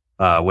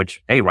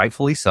 which, hey,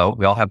 rightfully so.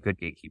 We all have good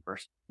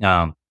gatekeepers.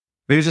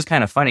 But it was just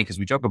kind of funny because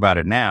we joke about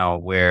it now,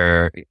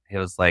 where it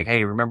was like,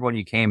 hey, remember when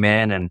you came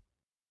in and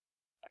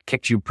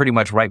kicked you pretty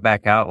much right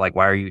back out? Like,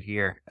 why are you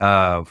here?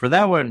 For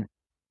that one,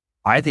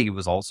 I think it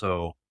was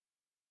also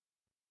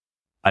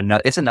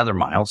it's another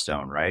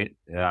milestone, right?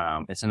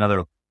 It's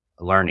another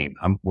learning.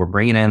 We're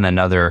bringing in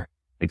another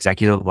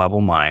executive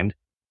level mind.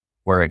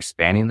 We're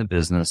expanding the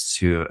business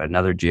to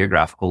another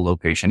geographical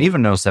location,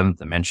 even though Seventh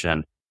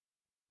Dimension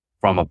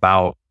from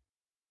about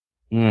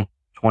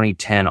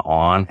 2010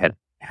 on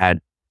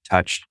had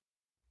touched,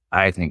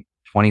 I think,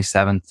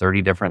 27,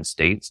 30 different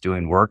states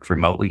doing work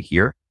remotely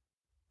here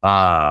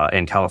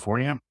in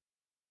California.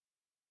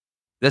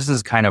 This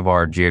is kind of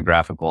our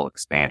geographical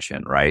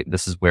expansion, right?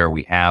 This is where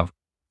we have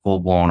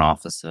full-blown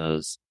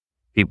offices,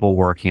 people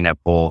working at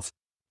both,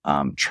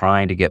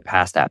 trying to get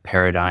past that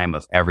paradigm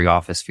of every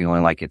office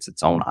feeling like it's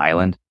its own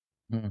island,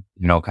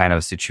 kind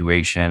of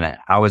situation.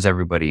 How is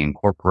everybody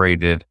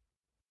incorporated?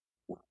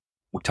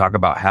 We talk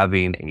about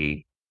having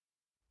a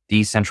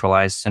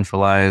decentralized,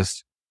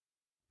 centralized,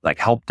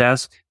 help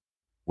desk,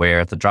 where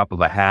at the drop of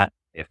a hat,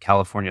 if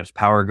California's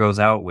power goes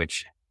out,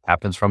 which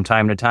happens from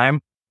time to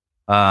time,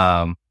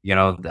 the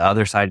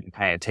other side can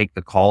kind of take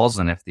the calls.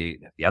 And if the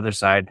other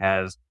side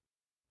has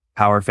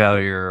power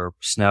failure or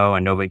snow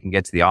and nobody can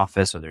get to the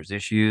office, or there's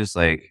issues,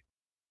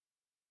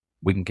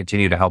 we can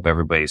continue to help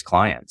everybody's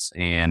clients.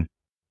 And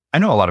I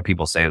know a lot of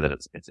people say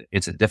that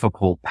it's a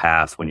difficult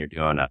path when you're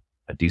doing a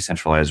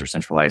decentralized or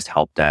centralized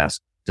help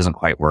desk. It doesn't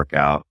quite work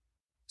out.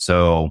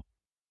 So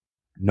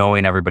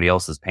knowing everybody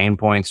else's pain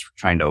points,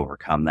 trying to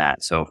overcome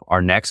that. So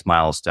our next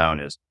milestone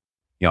is,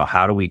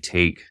 how do we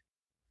take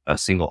a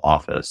single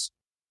office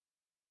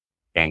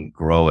and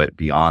grow it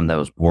beyond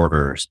those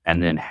borders,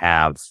 and then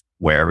have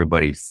where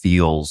everybody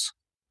feels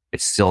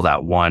it's still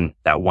that one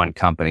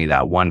company,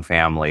 that one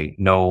family,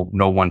 no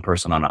one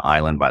person on an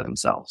island by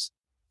themselves.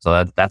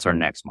 So that's our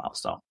next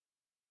milestone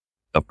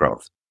of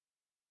growth.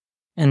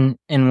 And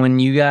when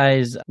you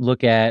guys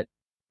look at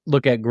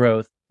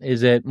growth,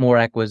 is it more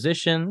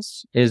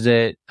acquisitions? Is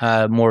it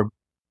more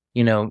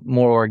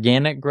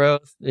organic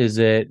growth? Is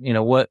it,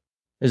 what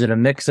is it, a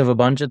mix of a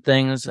bunch of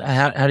things?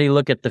 How do you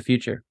look at the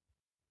future?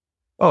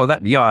 Oh,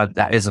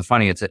 that is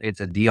funny. It's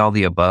a D all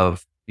the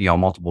above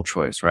multiple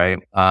choice, right?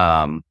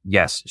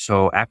 Yes.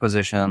 So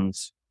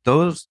acquisitions,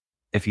 those,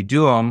 if you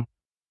do them,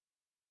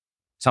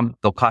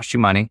 they'll cost you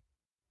money.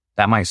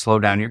 That might slow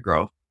down your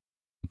growth.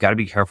 You've got to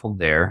be careful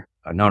there.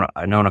 I've known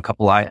a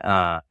couple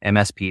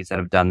MSPs that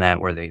have done that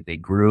where they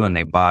grew and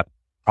they bought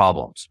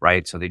problems,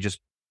 right? So they just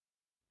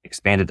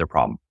expanded their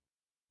problem.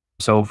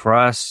 So for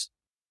us,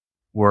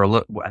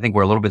 I think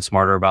we're a little bit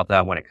smarter about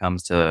that when it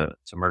comes to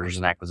mergers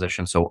and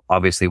acquisitions. So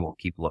obviously we'll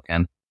keep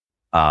looking,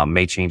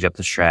 may change up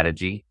the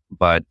strategy,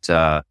 but,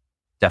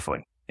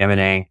 definitely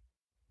M&A,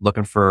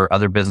 looking for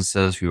other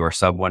businesses who are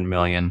sub 1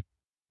 million,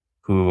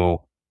 who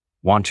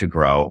want to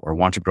grow or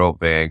want to grow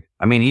big.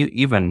 I mean,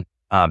 even,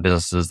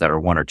 businesses that are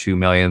 1 or 2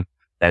 million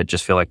that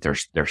just feel like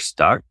they're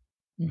stuck.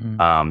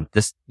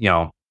 Mm-hmm.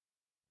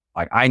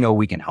 Like I know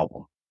we can help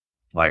them.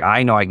 Like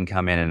I know I can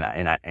come in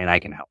and I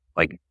can help.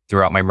 Like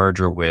throughout my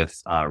merger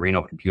with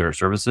Reno Computer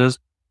Services,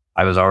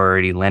 I was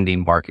already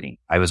lending marketing.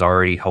 I was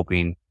already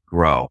helping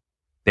grow.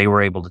 They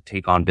were able to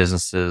take on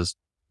businesses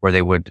where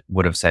they would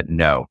have said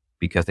no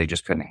because they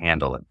just couldn't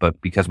handle it. But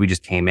because we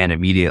just came in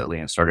immediately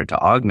and started to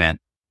augment,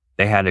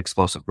 they had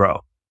explosive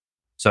growth.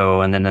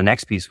 So, and then the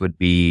next piece would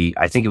be,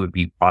 I think it would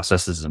be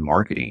processes and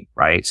marketing,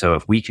 right? So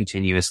if we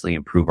continuously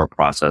improve our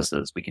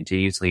processes, we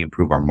continuously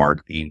improve our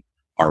marketing,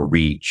 our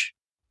reach,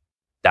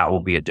 that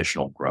will be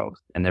additional growth.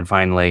 And then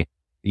finally,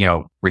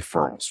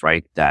 referrals,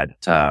 right? That,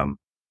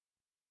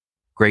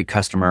 great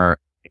customer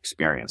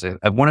experience.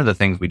 One of the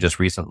things we just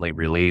recently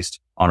released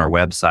on our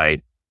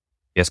website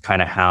is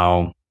kind of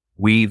how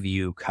we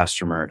view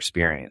customer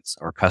experience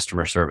or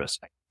customer service.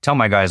 I tell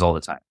my guys all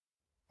the time,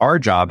 our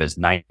job is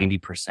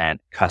 90%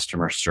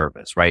 customer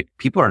service, right?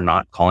 People are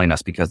not calling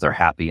us because they're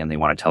happy and they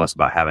want to tell us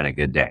about having a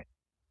good day.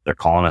 They're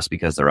calling us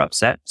because they're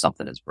upset.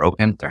 Something is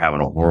broken. They're having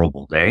a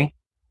horrible day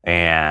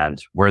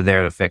and we're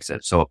there to fix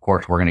it. So of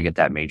course, we're going to get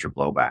that major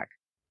blowback.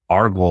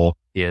 Our goal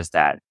is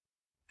that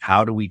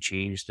how do we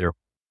change their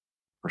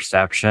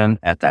perception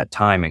at that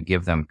time and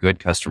give them good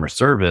customer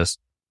service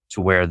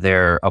to where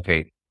they're,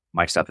 okay,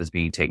 my stuff is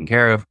being taken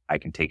care of. I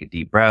can take a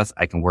deep breath.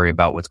 I can worry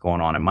about what's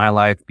going on in my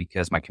life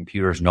because my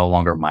computer is no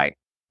longer my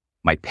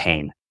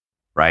pain,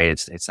 right?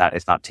 It's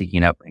not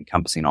taking up,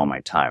 encompassing all my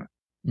time.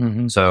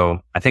 Mm-hmm. So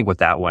I think with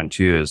that one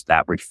too is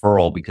that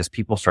referral, because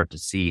people start to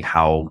see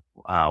how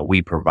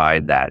we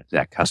provide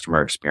that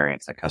customer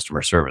experience, that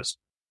customer service.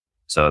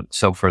 So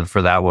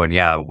for that one,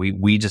 yeah,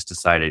 we just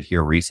decided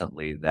here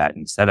recently that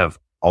instead of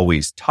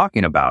always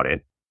talking about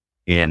it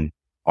in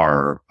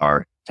our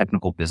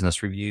technical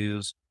business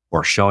reviews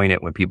or showing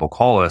it when people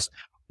call us,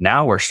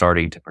 now we're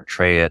starting to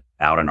portray it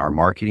out in our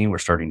marketing. We're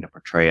starting to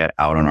portray it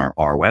out on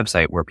our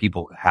website where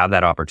people have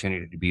that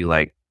opportunity to be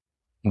like,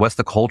 what's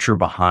the culture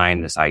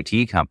behind this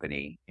IT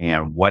company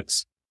and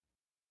what's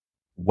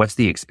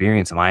the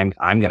experience I'm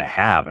going to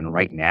have? And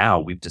right now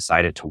we've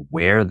decided to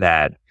wear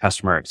that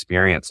customer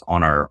experience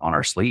on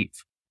our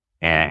sleeve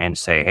and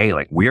say, hey,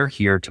 like we're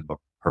here to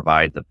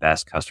provide the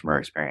best customer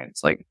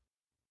experience. Like,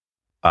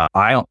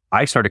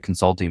 I started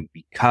consulting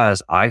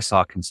because I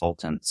saw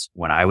consultants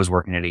when I was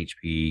working at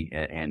HP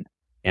and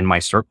in my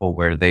circle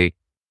where they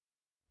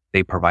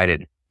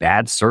provided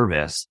bad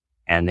service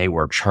and they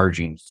were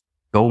charging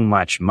so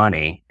much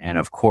money. And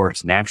of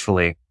course,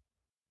 naturally,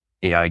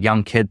 a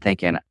young kid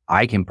thinking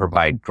I can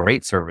provide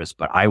great service,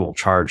 but I will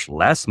charge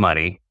less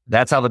money.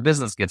 That's how the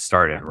business gets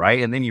started,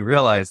 right? And then you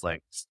realize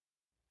like,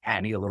 I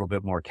need a little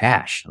bit more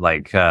cash.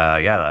 Like,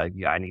 I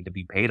need to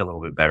be paid a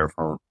little bit better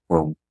for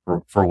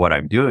what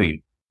I'm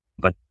doing.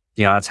 But,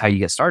 that's how you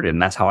get started.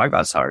 And that's how I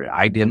got started.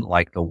 I didn't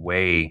like the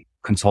way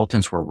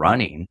consultants were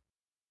running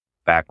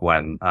back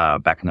in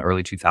the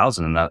early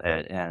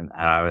 2000s. And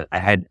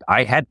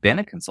I had been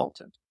a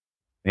consultant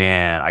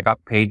and I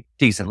got paid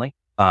decently.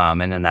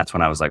 And then that's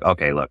when I was like,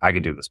 okay, look, I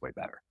can do this way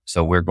better.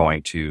 So we're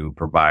going to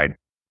provide,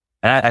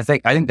 and I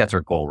think that's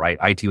our goal, right?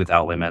 IT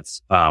without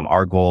limits.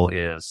 Our goal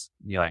is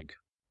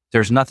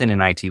there's nothing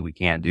in IT we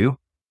can't do.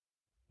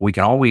 We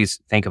can always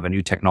think of a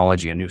new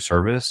technology, a new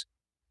service,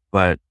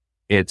 but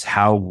it's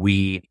how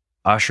we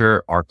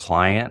usher our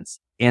clients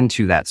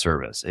into that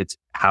service. It's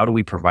how do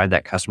we provide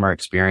that customer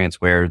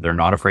experience where they're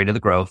not afraid of the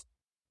growth,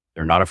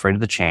 they're not afraid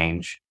of the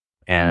change,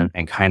 and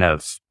kind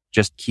of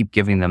just keep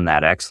giving them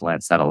that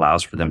excellence that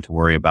allows for them to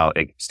worry about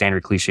a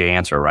standard cliche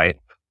answer, right?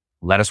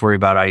 Let us worry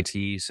about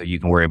IT so you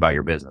can worry about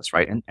your business,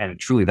 right? And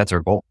truly that's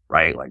our goal,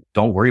 right? Like,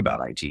 don't worry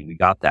about IT. We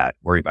got that.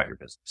 Worry about your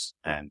business.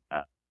 And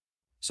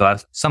so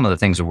that's some of the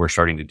things that we're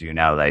starting to do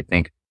now that I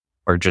think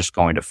are just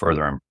going to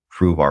further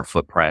improve our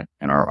footprint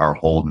and our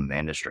hold in the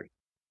industry.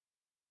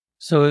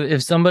 So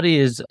if somebody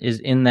is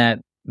in that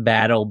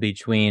battle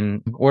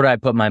between where do I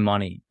put my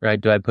money, right?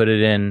 Do I put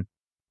it in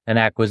an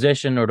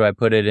acquisition or do I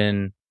put it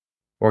in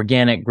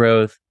organic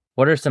growth?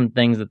 What are some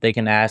things that they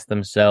can ask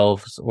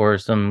themselves or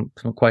some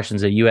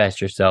questions that you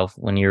asked yourself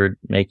when you were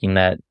making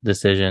that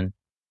decision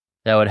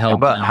that would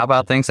help? How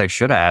about things I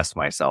should have asked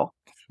myself?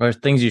 Or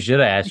things you should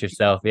have asked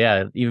yourself?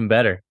 Yeah, even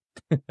better.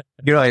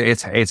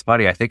 It's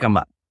funny. I think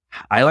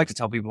I like to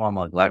tell people I'm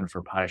a glutton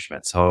for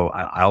punishment. So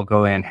I'll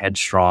go in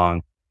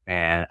headstrong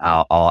and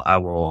I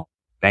will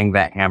bang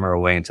that hammer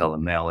away until the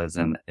nail is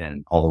in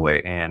all the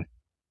way. And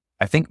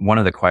I think one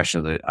of the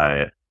questions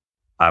that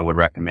I would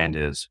recommend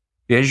is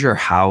your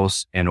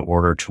house in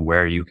order to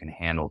where you can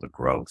handle the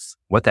growth?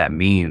 What that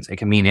means, it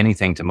can mean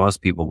anything to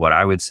most people, but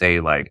I would say,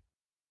 like,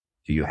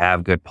 do you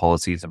have good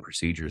policies and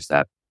procedures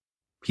that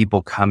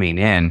people coming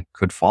in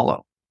could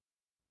follow?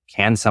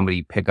 Can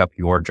somebody pick up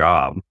your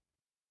job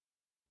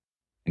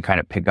and kind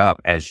of pick up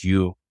as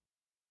you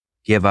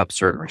give up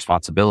certain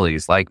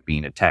responsibilities, like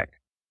being a tech?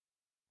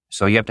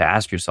 So you have to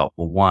ask yourself,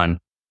 well, one,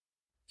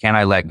 can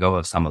I let go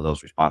of some of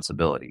those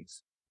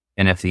responsibilities?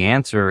 And if the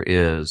answer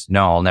is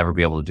no, I'll never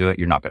be able to do it,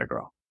 you're not going to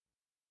grow.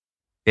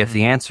 If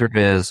the answer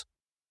is,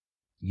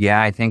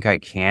 yeah, I think I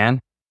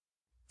can,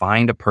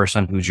 find a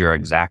person who's your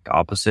exact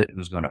opposite,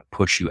 who's going to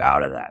push you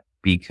out of that.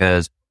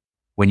 Because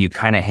when you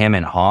kind of hem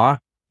and haw,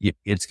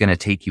 it's going to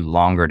take you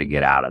longer to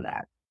get out of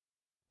that.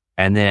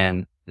 And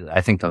then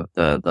I think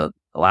the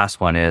last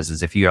one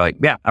is if you're like,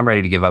 yeah, I'm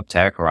ready to give up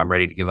tech, or I'm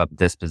ready to give up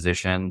this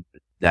position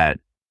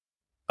that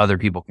other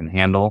people can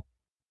handle.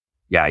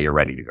 Yeah, you're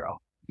ready to grow.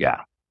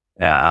 Yeah.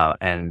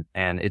 And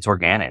it's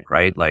organic,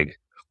 right? Like,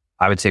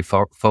 I would say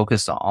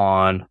focus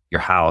on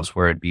your house,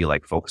 where it'd be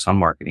like focus on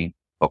marketing,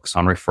 focus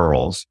on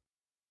referrals.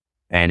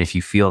 And if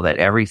you feel that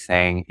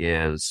everything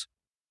is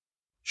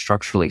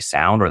structurally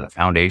sound, or the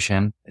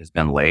foundation has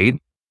been laid,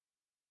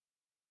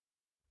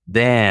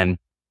 then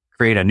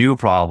create a new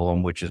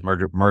problem, which is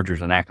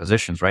mergers and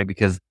acquisitions, right?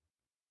 Because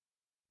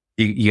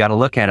you got to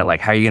look at it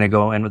like, how are you going to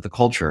go in with the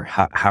culture?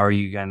 How are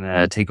you going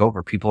to take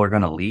over? People are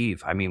going to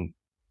leave. I mean,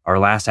 our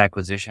last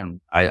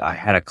acquisition, I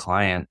had a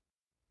client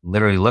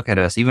literally look at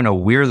us, even though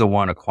we're the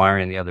one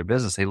acquiring the other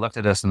business. They looked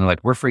at us and they're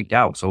like, we're freaked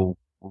out. So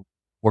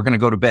we're going to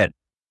go to bed.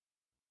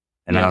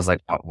 And I was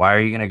like, why are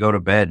you going to go to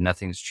bed?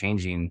 Nothing's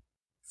changing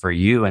for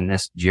you in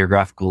this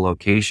geographical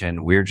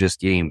location. We're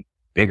just getting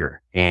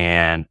bigger.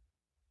 And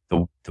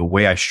the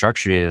way I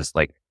structured it is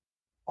like,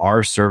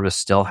 our service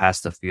still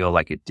has to feel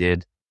like it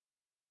did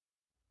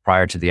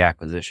prior to the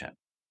acquisition.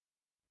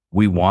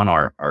 We want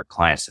our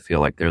clients to feel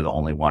like they're the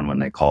only one when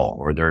they call,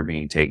 or they're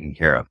being taken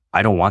care of.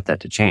 I don't want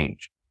that to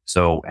change.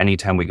 So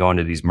anytime we go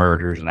into these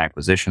mergers and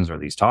acquisitions or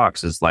these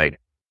talks, it's like,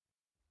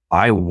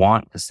 I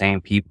want the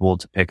same people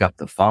to pick up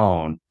the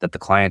phone that the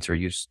clients are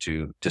used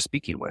to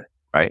speaking with,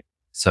 right?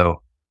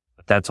 So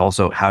that's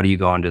also, how do you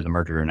go into the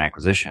merger and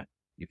acquisition?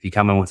 If you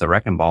come in with a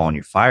wrecking ball and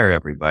you fire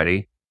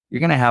everybody, you're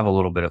going to have a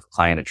little bit of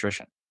client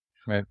attrition.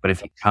 Right. But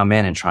if you come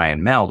in and try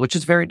and meld, which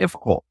is very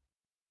difficult,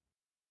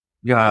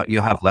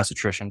 you'll have less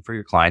attrition for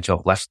your clients.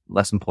 You'll have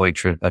less employee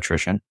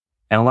attrition.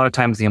 And a lot of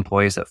times the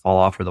employees that fall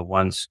off are the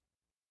ones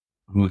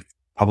who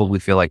probably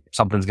feel like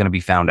something's going to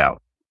be found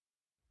out,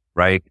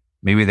 right?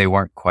 Maybe they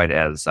weren't quite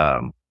as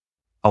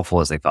helpful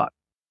as they thought.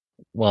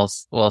 Well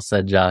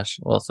said, Josh.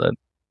 Well said.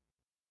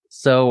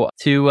 So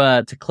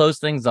to close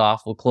things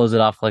off, we'll close it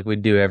off like we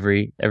do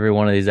every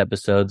one of these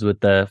episodes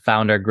with the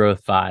Founder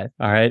Growth 5.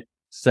 All right.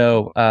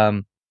 So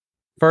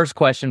first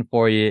question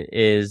for you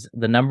is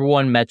the number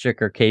one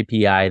metric or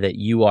KPI that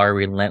you are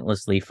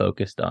relentlessly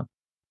focused on.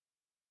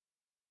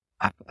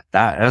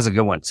 That is a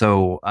good one.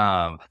 So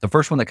the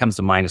first one that comes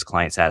to mind is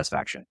client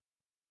satisfaction.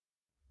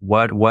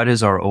 What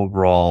is our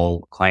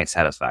overall client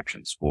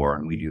satisfaction score?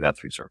 And we do that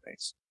through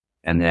surveys.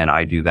 And then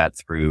I do that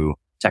through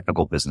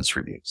technical business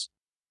reviews.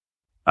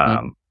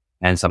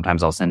 And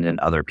sometimes I'll send in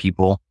other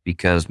people,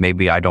 because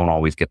maybe I don't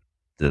always get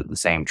the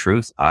same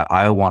truth.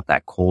 I want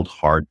that cold,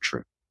 hard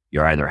truth.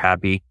 You're either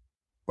happy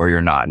or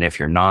you're not. And if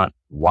you're not,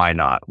 why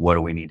not? What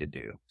do we need to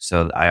do?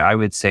 So I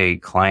would say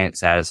client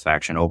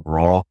satisfaction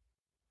overall,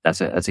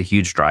 that's a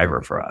huge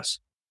driver for us.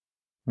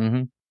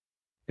 Mm-hmm.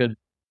 Good.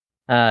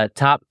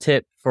 Top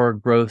tip for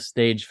growth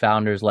stage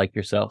founders like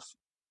yourself.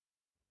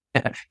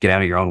 Get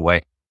out of your own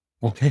way.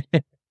 No. Get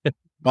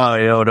out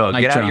of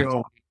your own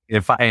way.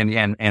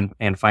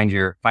 And find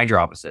your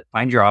opposite.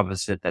 Find your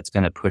opposite that's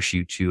going to push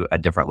you to a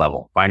different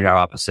level. Find your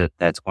opposite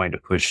that's going to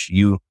push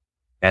you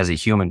as a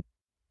human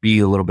be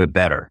a little bit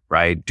better,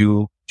 right?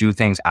 Do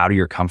things out of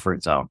your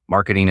comfort zone.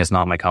 Marketing is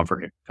not my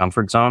comfort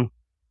zone.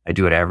 I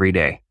do it every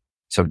day.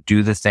 So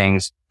do the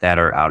things that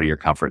are out of your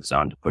comfort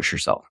zone to push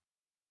yourself.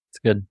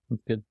 That's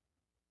good.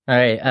 All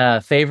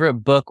right. Favorite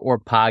book or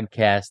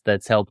podcast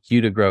that's helped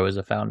you to grow as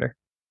a founder?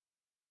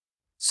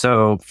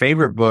 So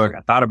favorite book,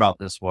 I thought about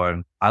this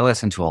one. I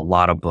listen to a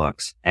lot of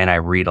books and I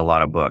read a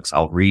lot of books.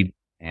 I'll read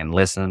and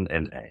listen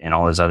and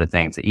all those other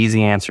things. The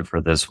easy answer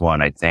for this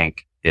one, I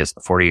think, is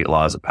the 48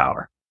 Laws of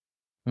Power.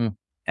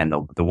 And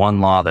the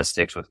one law that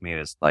sticks with me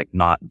is like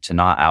not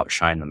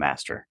outshine the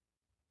master.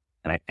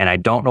 And I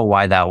don't know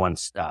why that one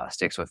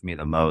sticks with me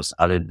the most,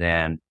 other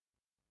than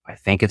I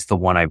think it's the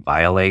one I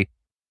violate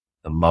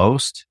the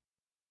most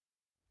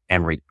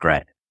and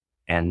regret.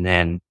 And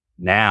then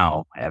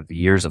now, as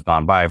years have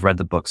gone by, I've read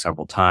the book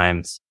several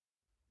times.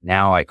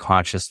 Now I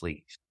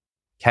consciously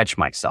catch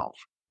myself.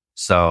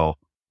 So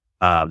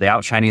the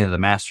outshining of the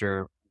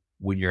master,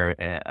 when you're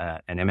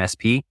an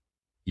MSP,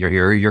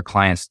 your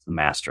client's the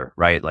master,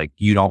 right? Like,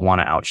 you don't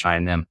want to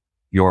outshine them.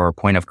 Your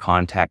point of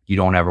contact, you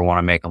don't ever want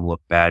to make them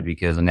look bad,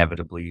 because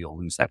inevitably you'll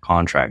lose that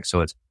contract.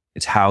 So it's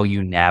It's how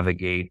you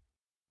navigate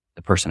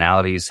the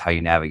personalities, how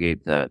you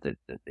navigate the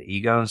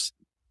egos.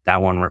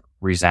 That one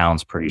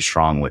resounds pretty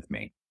strong with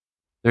me.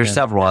 There's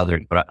several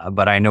others,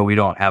 but I know we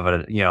don't have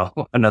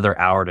another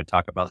hour to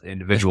talk about the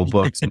individual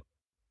books, and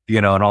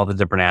all the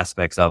different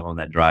aspects of them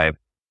that drive.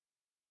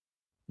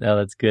 No,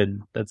 that's good.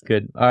 That's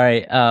good. All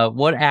right.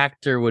 What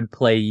actor would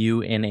play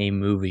you in a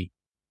movie?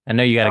 I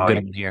know you got a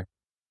good one here.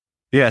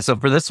 Yeah. So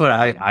for this one,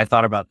 I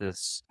thought about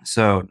this.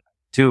 So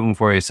 2 of them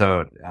for you.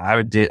 So I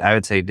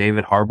would say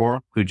David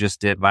Harbour, who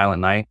just did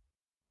Violent Night,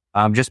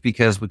 just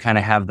because we kind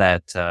of have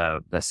that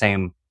the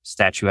same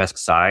statuesque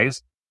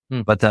size.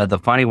 But the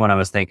funny one I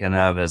was thinking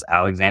of is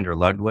Alexander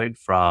Ludwig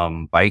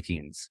from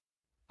Vikings,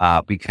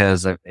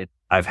 because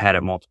I've had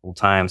it multiple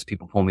times.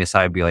 People pull me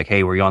aside and be like,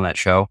 "Hey, were you on that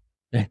show?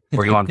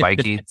 Were you on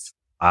Vikings?"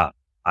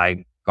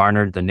 I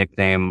garnered the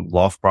nickname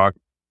Lofbrock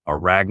or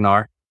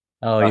Ragnar.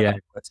 Oh yeah,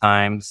 at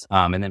times.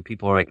 And then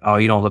people are like, "Oh,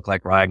 you don't look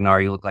like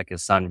Ragnar. You look like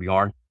his son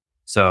Bjorn."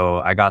 So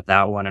I got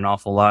that one an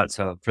awful lot.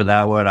 So for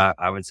that one,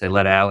 I would say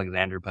let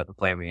Alexander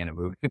play me in a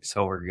movie.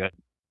 So we're good.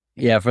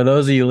 Yeah, for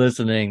those of you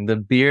listening, the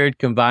beard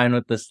combined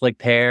with the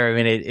slicked hair, I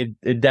mean,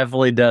 it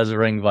definitely does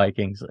ring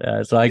Vikings.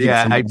 So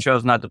I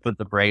chose not to put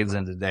the braids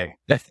in today.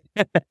 That's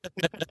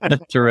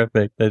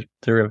terrific. That's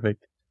terrific.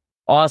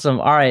 Awesome.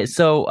 All right.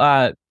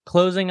 So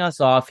closing us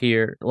off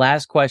here,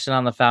 last question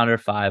on the Founder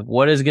 5.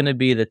 What is going to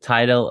be the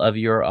title of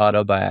your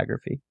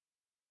autobiography?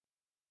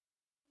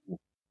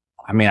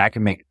 I mean, I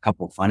can make a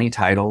couple funny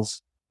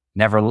titles.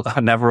 Never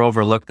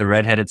overlook the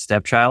redheaded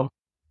stepchild.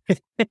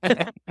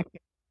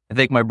 I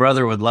think my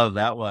brother would love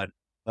that one.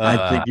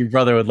 I think your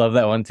brother would love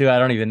that one too. I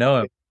don't even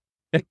know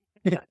him.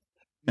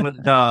 But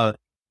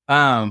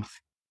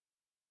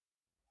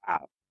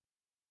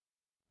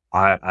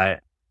I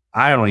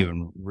don't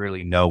even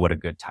really know what a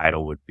good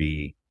title would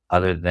be,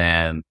 other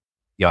than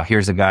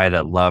here's a guy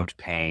that loved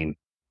pain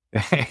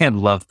and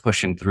loved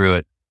pushing through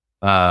it.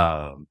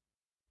 I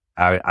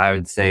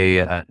would say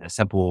a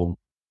simple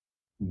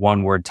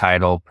one-word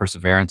title,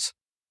 perseverance,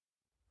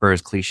 for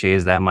as cliche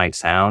as that might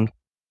sound.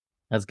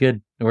 That's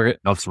good.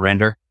 No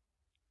surrender.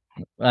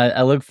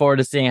 I look forward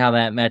to seeing how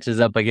that matches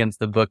up against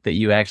the book that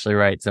you actually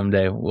write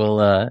someday.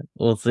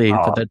 We'll see.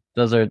 Oh. But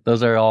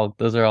those are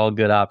all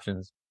good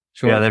options.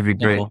 Sure. Yeah, that'd be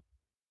great.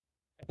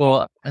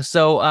 Well,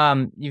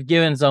 so you've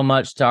given so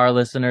much to our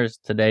listeners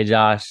today,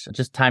 Josh.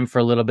 Just time for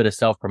a little bit of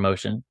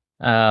self-promotion.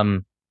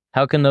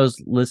 How can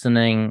those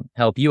listening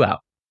help you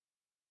out?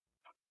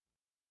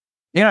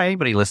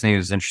 Anybody listening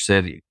who's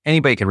interested,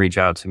 anybody can reach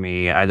out to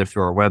me either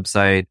through our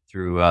website,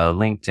 through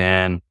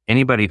LinkedIn.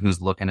 Anybody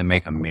who's looking to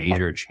make a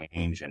major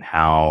change in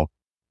how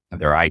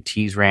their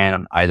IT's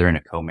ran, either in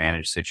a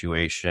co-managed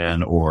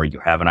situation or you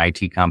have an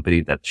IT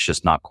company that's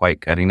just not quite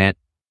cutting it,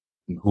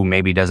 who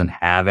maybe doesn't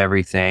have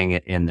everything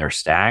in their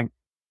stack,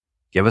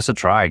 give us a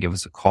try, give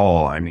us a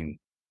call. I mean,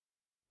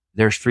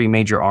 there's 3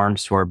 major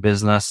arms to our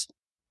business.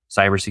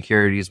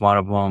 Cybersecurity is one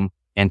of them.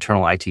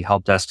 Internal IT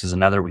help desk is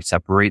another. We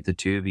separate the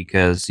two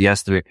because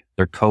yes, they're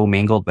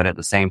co-mingled, but at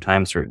the same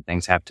time, certain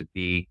things have to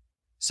be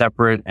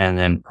separate. And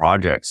then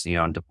projects,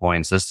 and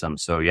deploying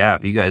systems. So yeah,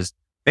 if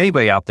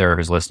anybody out there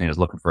who's listening is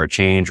looking for a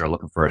change or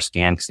looking for a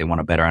scan because they want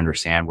to better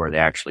understand where they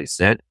actually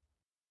sit,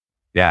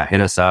 yeah, hit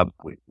us up.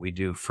 We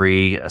do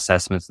free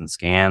assessments and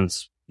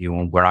scans.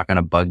 We're not going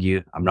to bug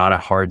you. I'm not a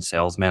hard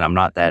salesman. I'm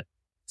not that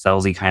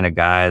salesy kind of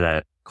guy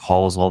that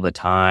calls all the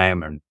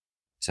time and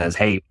says,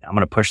 "Hey, I'm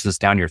going to push this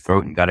down your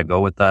throat. You got to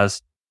go with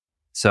us."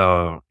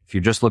 So if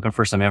you're just looking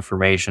for some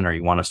information or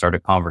you want to start a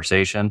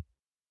conversation,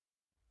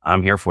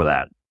 I'm here for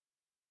that.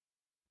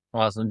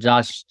 Awesome.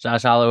 Josh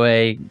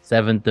Holloway,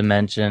 7th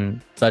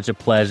Dimension. Such a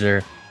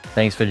pleasure.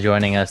 Thanks for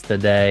joining us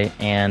today,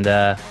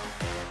 and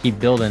keep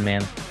building,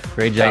 man.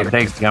 Great job. Hey,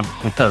 thanks, Jim.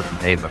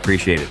 Dave,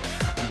 appreciate it.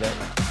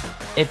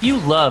 If you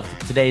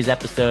loved today's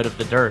episode of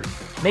The Dirt,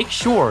 make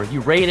sure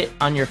you rate it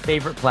on your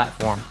favorite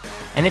platform.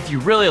 And if you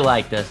really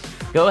liked us,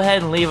 go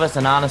ahead and leave us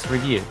an honest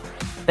review.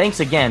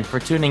 Thanks again for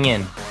tuning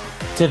in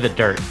to The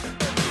Dirt.